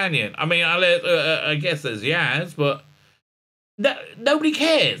companion. I mean, I guess there's Yaz, but nobody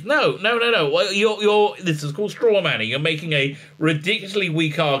cares. No. Well, this is called straw manning. You're making a ridiculously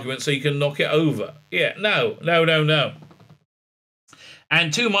weak argument so you can knock it over. Yeah, no.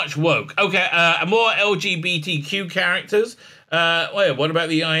 And too much woke. Okay, more LGBTQ characters. What about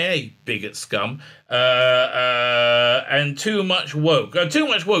the IA, bigot scum? And too much woke. Too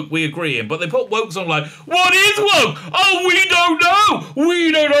much woke, we agree in, but they put wokes on like, what is woke? Oh, we don't know.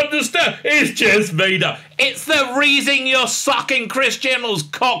 We don't understand. It's just made up. It's the reason you're sucking Chris Chibnall's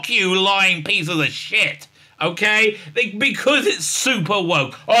cock, you lying pieces of shit. Okay? Because it's super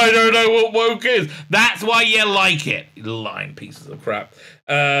woke. I don't know what woke is. That's why you like it. You lying pieces of crap.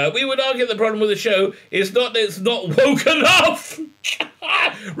 We would argue the problem with the show is not that it's not woke enough.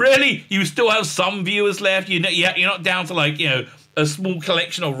 Really? You still have some viewers left? You're not down to like, a small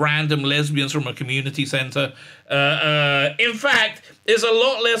collection of random lesbians from a community center. In fact, it's a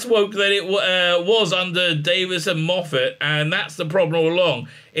lot less woke than it was under Davis and Moffat, and that's the problem all along.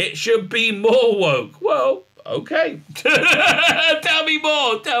 It should be more woke. Well, okay. Tell me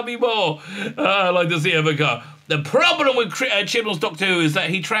more. I'd like to see it go. The problem with Chibnall's Doctor Who is that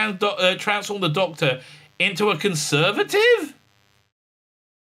he transformed the Doctor into a conservative.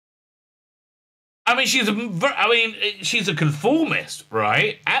 I mean, she's a conformist,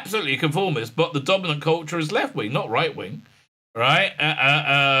 right? Absolutely a conformist, but the dominant culture is left-wing, not right-wing, right?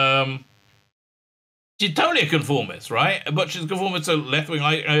 She's totally a conformist, right? But she's a conformist to left-wing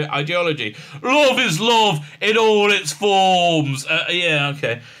ideology. Love is love in all its forms. Yeah,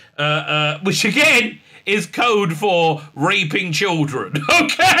 okay. Which, again, is code for raping children,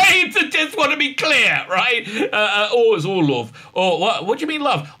 okay? To just want to be clear, right? It's all love. Or what do you mean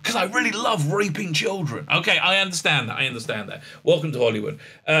love? Because I really love raping children. Okay, I understand that. Welcome to Hollywood.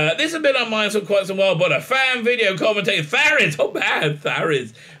 This has been on mine for quite some while, but a fan video commentator, Tharis, oh man,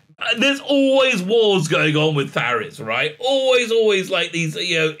 Tharis. There's always wars going on with Tharis, right? Always like these,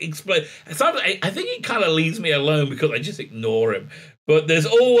 explain. Sometimes I think he kind of leaves me alone because I just ignore him. But there's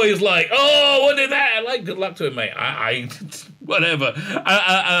always like, oh, what did that? Like, good luck to him, mate. Whatever.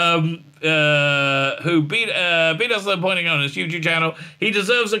 Who beat us by pointing out on his YouTube channel. He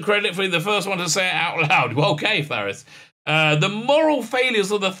deserves the credit for being the first one to say it out loud. Well, okay, Tharis. The moral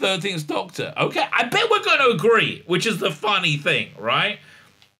failures of the 13th Doctor. Okay, I bet we're going to agree, which is the funny thing, right?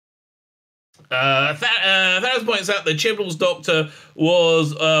 Tharis points out that Chibnall's Doctor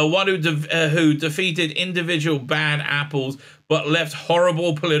was one who defeated individual bad apples, but left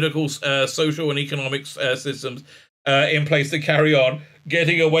horrible political, social, and economic systems in place to carry on,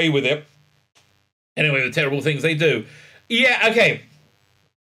 getting away with it. Anyway, the terrible things they do. Yeah, okay.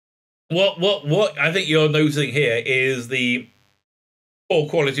 What I think you're noticing here is the poor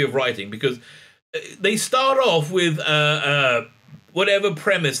quality of writing, because they start off with whatever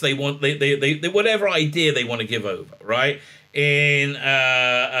premise they want, they whatever idea they want to give over, right? In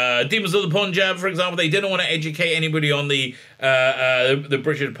Demons of the Punjab, for example, they didn't want to educate anybody on the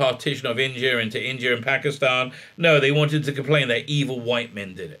British partition of India into India and Pakistan. No, they wanted to complain that evil white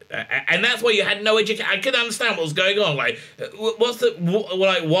men did it, and that's why you had no education. I couldn't understand what was going on. Like,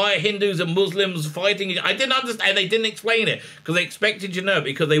 why are Hindus and Muslims fighting? I didn't understand. They didn't explain it because they expected you to know,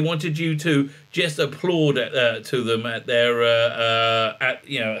 because they wanted you to just applaud to them at their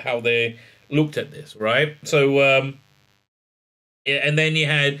how they looked at this, right? So. And then you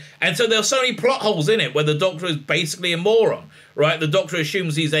had, and so there were so many plot holes in it where the Doctor is basically a moron, right? The Doctor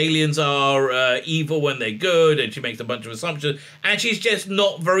assumes these aliens are evil when they're good, and she makes a bunch of assumptions, and she's just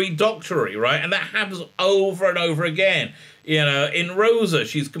not very doctory, right? And that happens over and over again. In Rosa,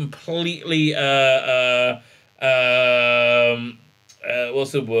 she's completely what's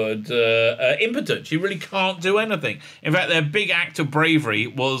the word? Impotent. She really can't do anything. In fact, their big act of bravery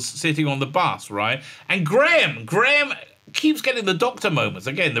was sitting on the bus, right? And Graham keeps getting the Doctor moments.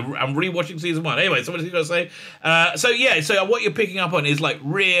 Again, I'm rewatching season 1. Anyway, so what is he going to say? So what you're picking up on is like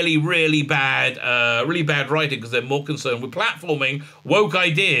really bad writing, because they're more concerned with platforming woke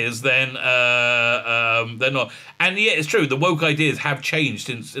ideas than they're not. And yeah, it's true. The woke ideas have changed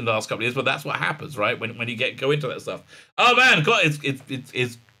in the last couple of years, but that's what happens, right? When you go into that stuff. Oh man, God,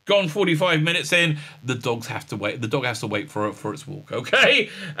 it's gone 45 minutes in. The dog has to wait for its walk. Okay.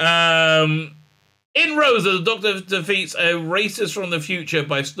 In Rosa, the Doctor defeats a racist from the future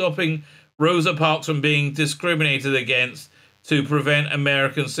by stopping Rosa Parks from being discriminated against to prevent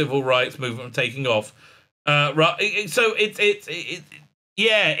American civil rights movement from taking off. So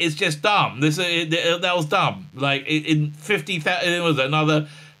it's just dumb. That was dumb. Like in 50,000, it was another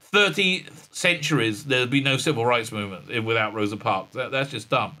 30 centuries, there'd be no civil rights movement without Rosa Parks. That's just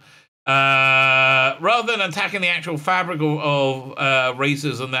dumb. Rather than attacking the actual fabric of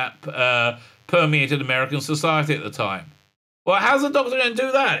racism that permeated American society at the time. Well, how's the Doctor going to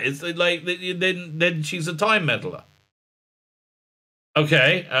do that? It's like then she's a time meddler.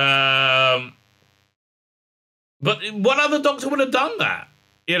 Okay, but what other Doctor would have done that?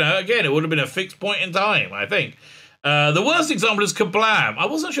 Again, it would have been a fixed point in time, I think. The worst example is Kablam. I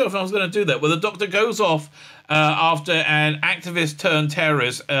wasn't sure if I was going to do that, where the Doctor goes off after an activist turned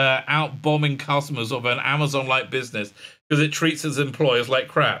terrorist out bombing customers of an Amazon-like business because it treats its employers like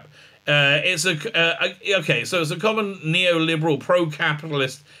crap. It's a common neoliberal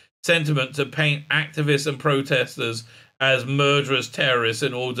pro-capitalist sentiment to paint activists and protesters as murderous terrorists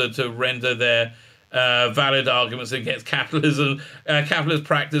in order to render their valid arguments against capitalist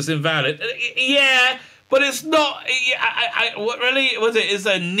practice invalid. Yeah, but it's not. What really was it? Is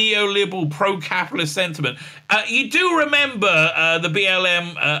a neoliberal pro-capitalist sentiment. You do remember the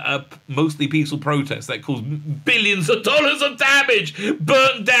BLM, mostly peaceful protests that caused billions of dollars of damage,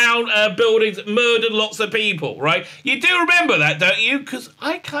 burnt down buildings, murdered lots of people, right? You do remember that, don't you? Because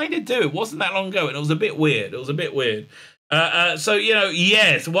I kind of do. It wasn't that long ago, and it was a bit weird. It was a bit weird. So, you know,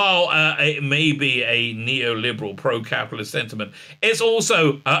 yes, while it may be a neoliberal pro-capitalist sentiment, it's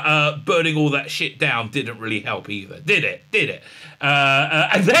also burning all that shit down didn't really help either, did it? Did it?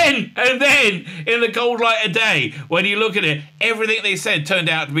 And then, in the cold light of day, when you look at it, everything they said turned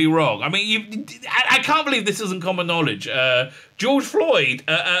out to be wrong. I mean, I can't believe this isn't common knowledge. George Floyd,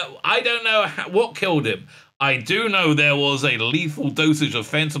 I don't know what killed him. I do know there was a lethal dosage of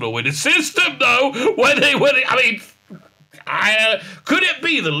fentanyl in his system, though. Could it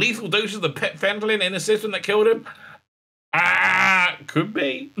be the lethal dosage of the fentanyl in the system that killed him? Could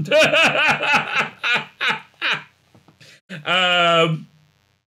be.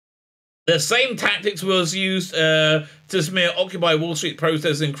 The same tactics was used to smear Occupy Wall Street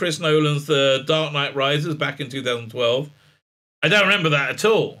protests in Chris Nolan's The Dark Knight Rises back in 2012. I don't remember that at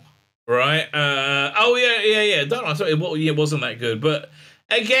all, right? Yeah. Dark Knight, it wasn't that good, but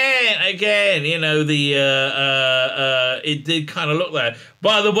again, you know, it did kind of look like.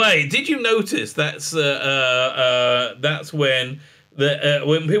 By the way, did you notice that's when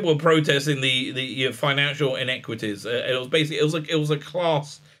when people were protesting the financial inequities? It was basically it was a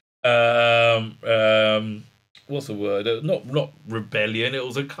class. What's the word? Not rebellion. It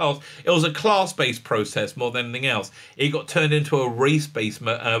was a class-based protest more than anything else. It got turned into a race-based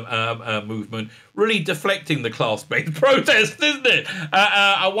movement, really deflecting the class-based protest, isn't it?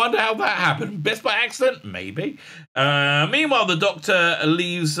 I wonder how that happened. Best by accident, maybe. Meanwhile, the doctor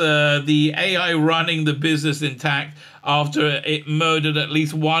leaves the AI running the business intact after it murdered at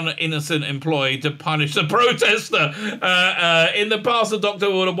least one innocent employee to punish the protester. In the past, the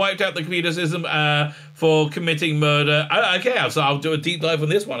doctor would have wiped out the computer system for committing murder. Okay, so I'll do a deep dive on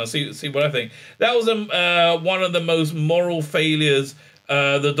this one and see what I think. That was one of the most moral failures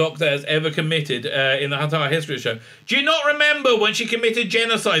the Doctor has ever committed in the entire history of the show. Do you not remember when she committed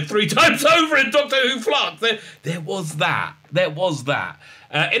genocide 3 times over in Doctor Who Flux? There was that. There was that.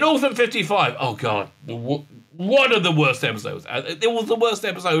 In Orphan 55, oh God, one of the worst episodes. It was the worst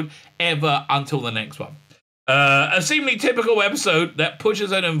episode ever until the next one. A seemingly typical episode that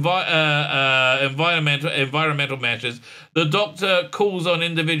pushes on environmental measures. The Doctor calls on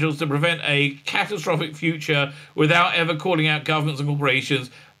individuals to prevent a catastrophic future without ever calling out governments and corporations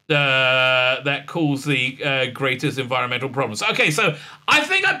that cause the greatest environmental problems. Okay, so I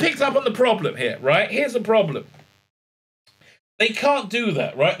think I picked up on the problem here, right? Here's the problem. They can't do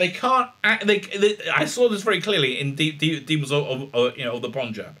that, right? They can't. I saw this very clearly in Demons of the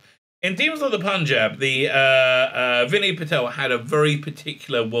Punjab. In Demons of the Punjab, the Vinay Patel had a very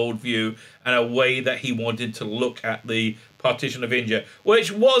particular worldview and a way that he wanted to look at the partition of India,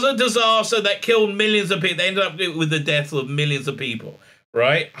 which was a disaster that killed millions of people. They ended up with the deaths of millions of people,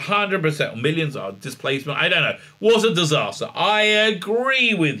 right? 100%. Millions of displacement. I don't know. Was a disaster. I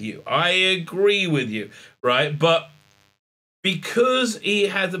agree with you. Right? But because he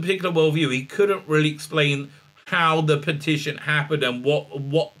has a particular worldview, he couldn't really explain how the petition happened and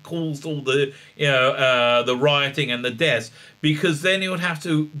what caused all the the rioting and the deaths, because then he would have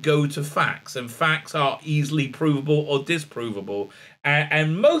to go to facts, and facts are easily provable or disprovable,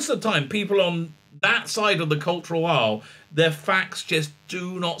 and most of the time people on that side of the cultural aisle, their facts just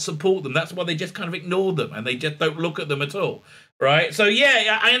do not support them. That's why they just kind of ignore them and they just don't look at them at all. Right, so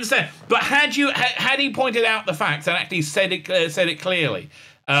yeah, I understand. But had he pointed out the facts and actually said it clearly,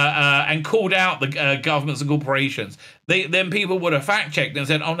 and called out the governments and corporations, then people would have fact checked and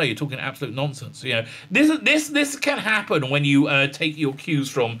said, "Oh no, you're talking absolute nonsense." You know, this can happen when you take your cues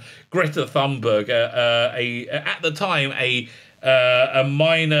from Greta Thunberg, at the time a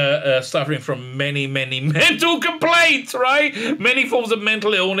minor suffering from many mental complaints, right? Many forms of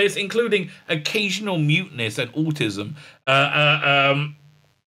mental illness, including occasional muteness and autism.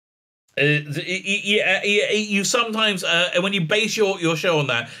 You sometimes when you base your show on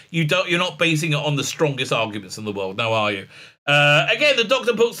that, you're not basing it on the strongest arguments in the world, now are you? Again, the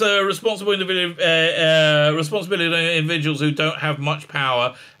Doctor puts the responsibility on individuals who don't have much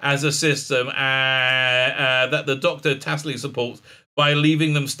power as a system, that the Doctor tacitly supports by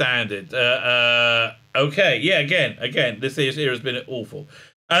leaving them stranded. Okay, yeah, again, this here has been awful.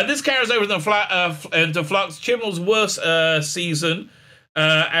 This carries over into Flux, Chibnall's worst season.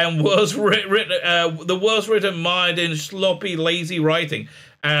 And the worst written, mired in sloppy, lazy writing.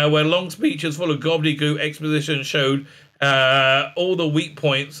 where long speeches full of gobbledygook exposition showed all the weak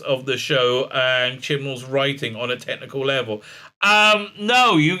points of the show and Chibnall's writing on a technical level.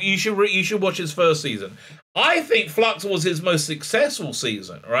 No, you should watch his first season. I think Flux was his most successful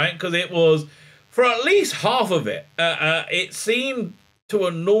season, right? Because it was, for at least half of it, it seemed to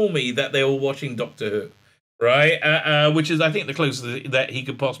a normie that they were watching Doctor Who, right? Which is, I think, the closest that he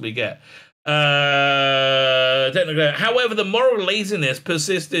could possibly get. However, the moral laziness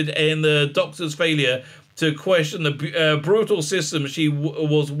persisted in the Doctor's failure to question the brutal system she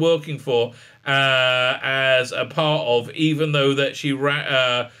was working for as a part of, even though that she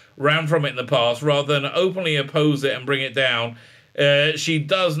ran from it in the past, rather than openly oppose it and bring it down. She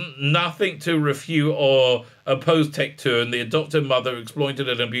does nothing to refute or oppose Tech 2, and the adopted mother exploited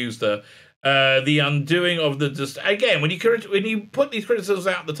and abused her. The undoing of the... Again, when you put these criticisms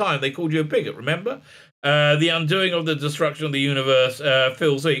out at the time, they called you a bigot, remember? The undoing of the destruction of the universe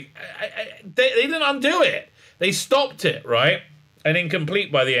feels weak. They didn't undo it. They stopped it, right? And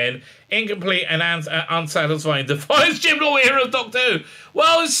incomplete by the end. Incomplete and unsatisfying defines Chibnall era of Doctor Who.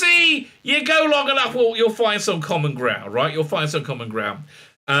 Well, see, you go long enough, you'll find some common ground, right? You'll find some common ground.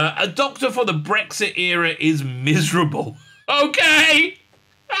 A Doctor for the Brexit era is miserable. Okay?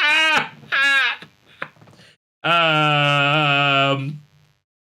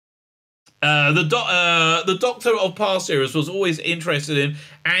 The Doctor of past eras was always interested in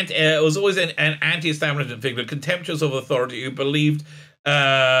and was always an anti-establishment figure, contemptuous of authority, who believed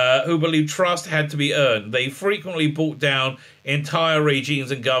trust had to be earned. They frequently brought down entire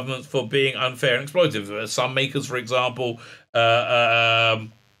regimes and governments for being unfair and exploitative. Sun Makers, for example, not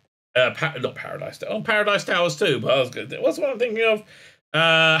Paradise Towers. Oh, Paradise Towers too, but I was good. What's what I'm thinking of?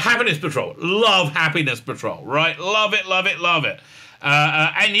 Happiness Patrol. Love Happiness Patrol, right? Love it, love it, love it.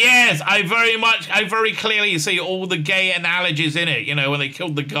 And yes, I very clearly see all the gay analogies in it. You know, when they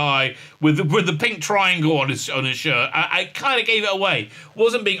killed the guy with the pink triangle on his shirt. I kind of gave it away.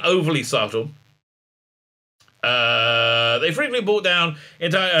 Wasn't being overly subtle. They frequently brought down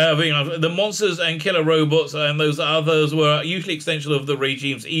entire the monsters and killer robots, and those others were usually extensions of the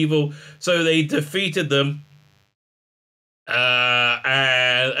regime's evil. So they defeated them.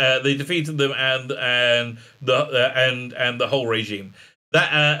 They defeated them and the whole regime.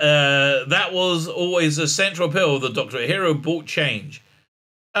 That was always a central appeal of the Doctor. A hero brought change.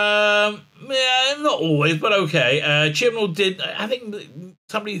 Yeah, not always, but okay. Chibnall did. I think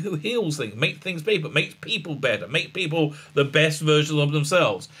somebody who heals things, makes people better, make people the best versions of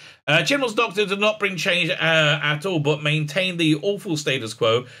themselves. Chibnall's Doctor did not bring change at all, but maintained the awful status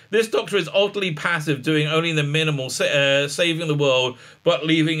quo. This Doctor is utterly passive, doing only the minimal, saving the world, but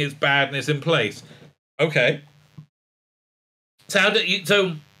leaving its badness in place. Okay. So I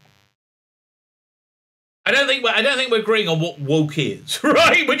don't think we're agreeing on what woke is,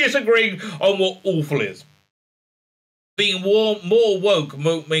 right? We're just agreeing on what awful is. Being more woke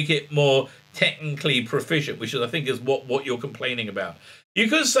won't make it more technically proficient, which is, I think, is what you're complaining about. You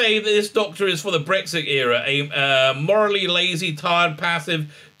could say that this Doctor is for the Brexit era, a morally lazy, tired,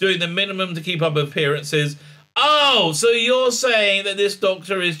 passive, doing the minimum to keep up appearances. Oh, so you're saying that this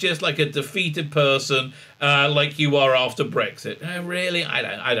Doctor is just like a defeated person, like you are after Brexit? Really?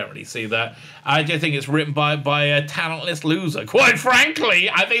 I don't really see that. I just think it's written by a talentless loser. Quite frankly,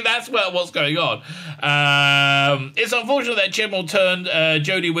 I think that's what's going on. It's unfortunate that Chibnall turned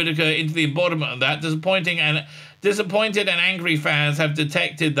Jodie Whittaker into the embodiment of that. Disappointed and angry fans have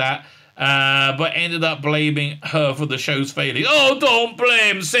detected that, but ended up blaming her for the show's failure. Oh, don't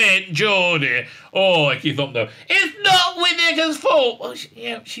blame Saint Jodie. Oh, Icky Thump, though. It's not Whittaker's fault. Well,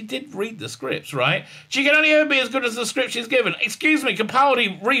 she did read the scripts, right? She can only ever be as good as the script she's given. Excuse me,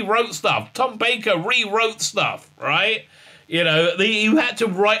 Capaldi rewrote stuff. Tom Baker rewrote stuff, right? You know, you had to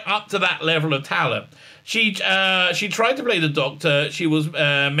write up to that level of talent. She tried to play the Doctor. She was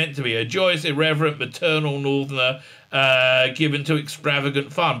meant to be a joyous, irreverent, maternal northerner, given to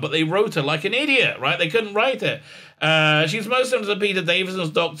extravagant fun. But they wrote her like an idiot, right? They couldn't write it. She's most similar to Peter Davison's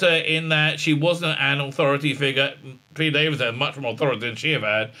Doctor in that she wasn't an authority figure. Peter Davison had much more authority than she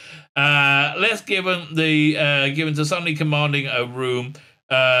ever had. Less given to suddenly commanding a room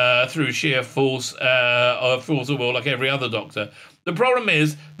through sheer force of will, like every other Doctor. The problem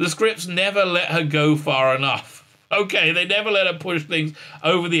is the scripts never let her go far enough. Okay, they never let her push things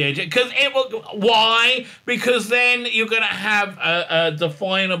over the edge. Why? Because then you're going to have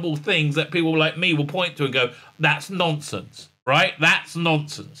definable things that people like me will point to and go, that's nonsense, right? That's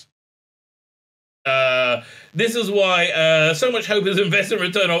nonsense. This is why so much hope is invested in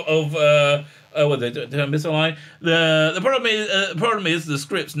return of did I miss a line? The problem is the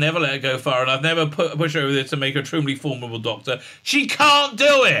scripts never let her go far, and I've never pushed her over there to make a truly formidable doctor. She can't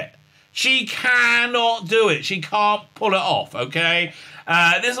do it. She cannot do it. She can't pull it off, okay?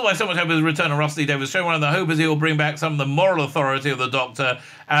 This is why so much hope is return of Rusty Davis Shomron, and the hope is he will bring back some of the moral authority of the Doctor.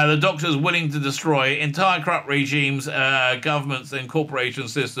 The Doctor is willing to destroy entire corrupt regimes, governments, and corporation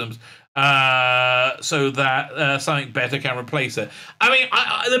systems so that something better can replace it. I mean,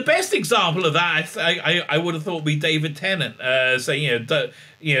 the best example of that, I would have thought, would be David Tennant saying, don't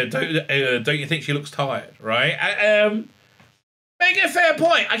you think she looks tired, right? Make a fair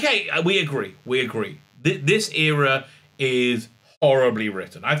point. Okay, we agree. This era is horribly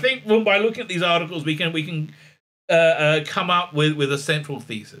written. I think by looking at these articles, we can come up with a central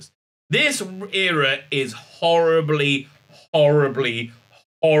thesis. This era is horribly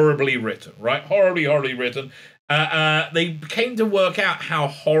written, right? Horribly written. They came to work out how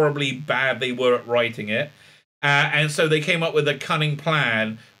horribly bad they were at writing it, and so they came up with a cunning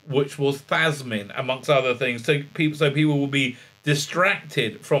plan, which was THASMIN, amongst other things, so people will be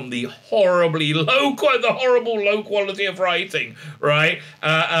distracted from the horrible low quality of writing, right?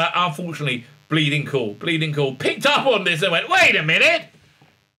 Unfortunately, Bleeding Cool picked up on this and went, wait a minute,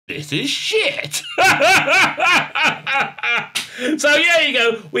 this is shit. So there you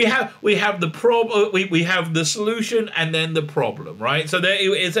go. We have the problem. We have the solution and then the problem, right? So there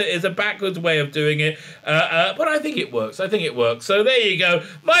is a backwards way of doing it, but I think it works. So there you go.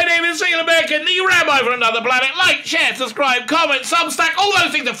 My name is Tzvi Lebetkin, the Rabbi from another planet. Like, share, subscribe, comment, Substack. All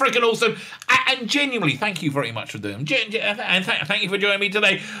those things are freaking awesome. And genuinely, thank you very much for doing them. And thank you for joining me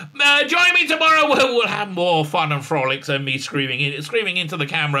today. Join me tomorrow where we'll have more fun and frolics and me screaming into the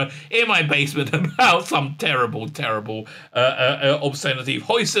camera in my basement about some terrible obscenity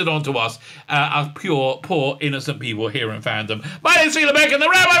hoisted onto us as poor innocent people here in fandom. My name's Tzvi Lebetkin, the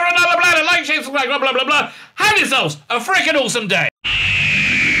Rabbi from another planet. Like, share, subscribe, blah, blah, blah, blah. Have yourselves a freaking awesome day.